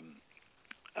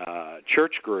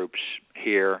church groups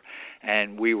here,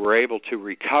 and we were able to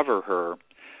recover her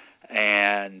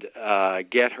and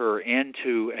get her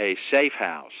into a safe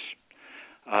house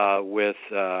with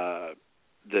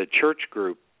the church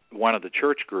group, one of the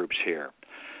church groups here.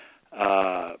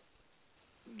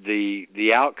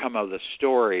 The outcome of the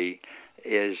story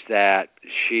is that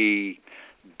she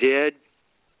did,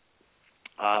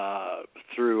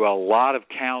 through a lot of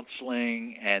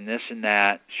counseling and this and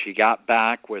that, she got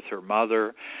back with her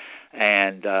mother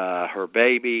and her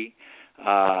baby.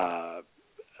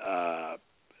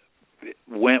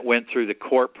 Went through the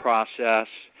court process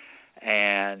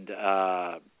and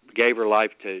gave her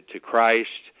life to Christ.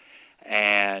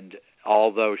 And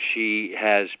although she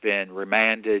has been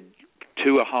remanded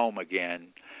to a home again,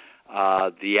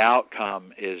 the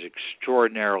outcome is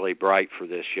extraordinarily bright for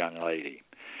this young lady.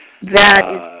 That's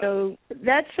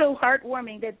so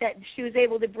heartwarming that she was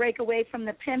able to break away from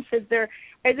the pimps. Is there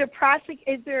a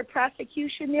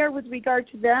prosecution there with regard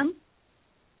to them?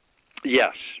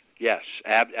 Yes,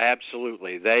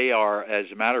 absolutely. They are,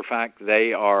 as a matter of fact,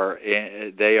 they are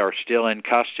still in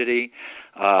custody,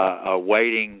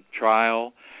 awaiting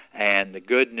trial. And the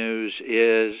good news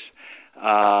is,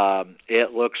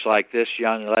 it looks like this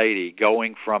young lady,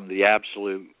 going from the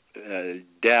absolute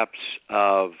depths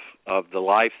of the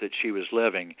life that she was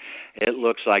living, it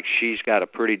looks like she's got a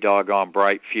pretty doggone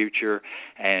bright future.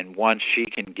 And once she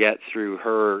can get through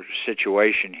her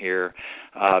situation here,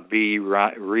 be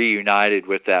reunited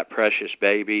with that precious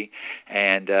baby,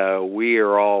 and we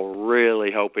are all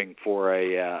really hoping for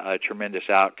a tremendous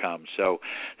outcome. So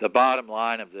the bottom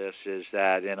line of this is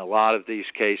that in a lot of these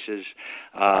cases,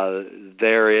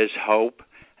 there is hope.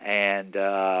 And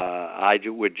I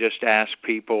would just ask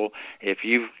people, if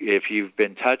you've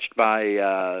been touched by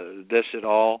this at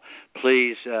all,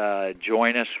 please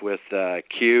join us with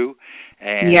Q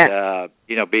and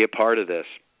be a part of this.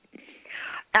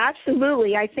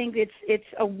 Absolutely, I think it's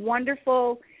a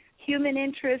wonderful human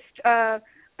interest, a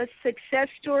success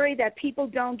story that people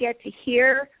don't get to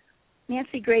hear.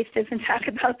 Nancy Grace doesn't talk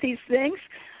about these things,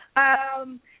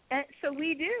 and so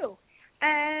we do.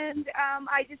 And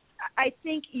I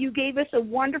think you gave us a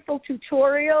wonderful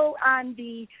tutorial on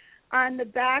the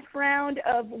background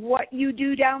of what you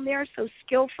do down there so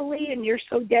skillfully, and you're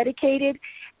so dedicated.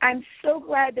 I'm so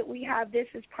glad that we have this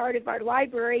as part of our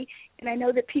library, and I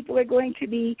know that people are going to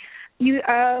be,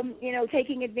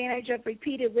 taking advantage of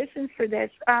repeated listens for this.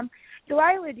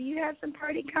 Delilah, do you have some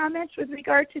parting comments with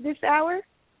regard to this hour?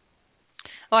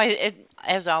 Well,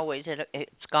 as always,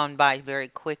 it's gone by very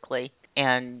quickly.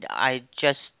 And I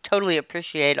just totally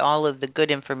appreciate all of the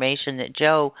good information that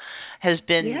Joe has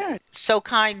been so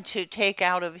kind to take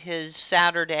out of his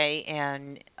Saturday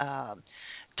and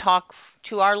talk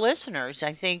to our listeners.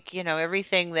 I think,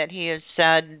 everything that he has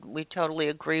said, we totally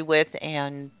agree with.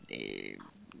 And,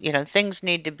 things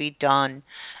need to be done.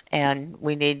 And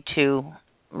we need to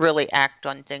really act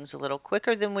on things a little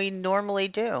quicker than we normally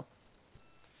do.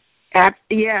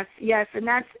 Yes. And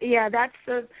that's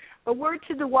a word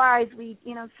to the wise. We,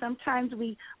 sometimes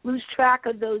we lose track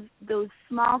of those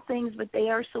small things, but they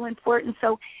are so important.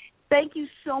 So thank you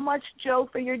so much, Joe,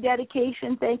 for your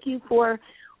dedication. Thank you for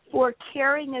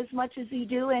caring as much as you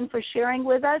do and for sharing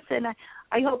with us. And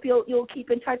I hope you'll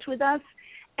keep in touch with us.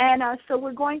 And so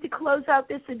we're going to close out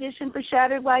this edition for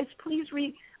Shattered Lives. Please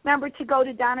remember to go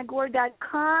to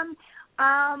DonnaGore.com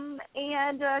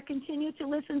and continue to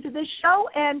listen to this show.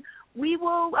 And we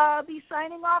will be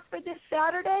signing off for this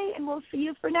Saturday, and we'll see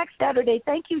you for next Saturday.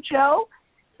 Thank you, Joe.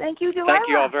 Thank you, Delilah. Thank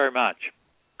you all very much.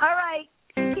 All right.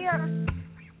 Take care.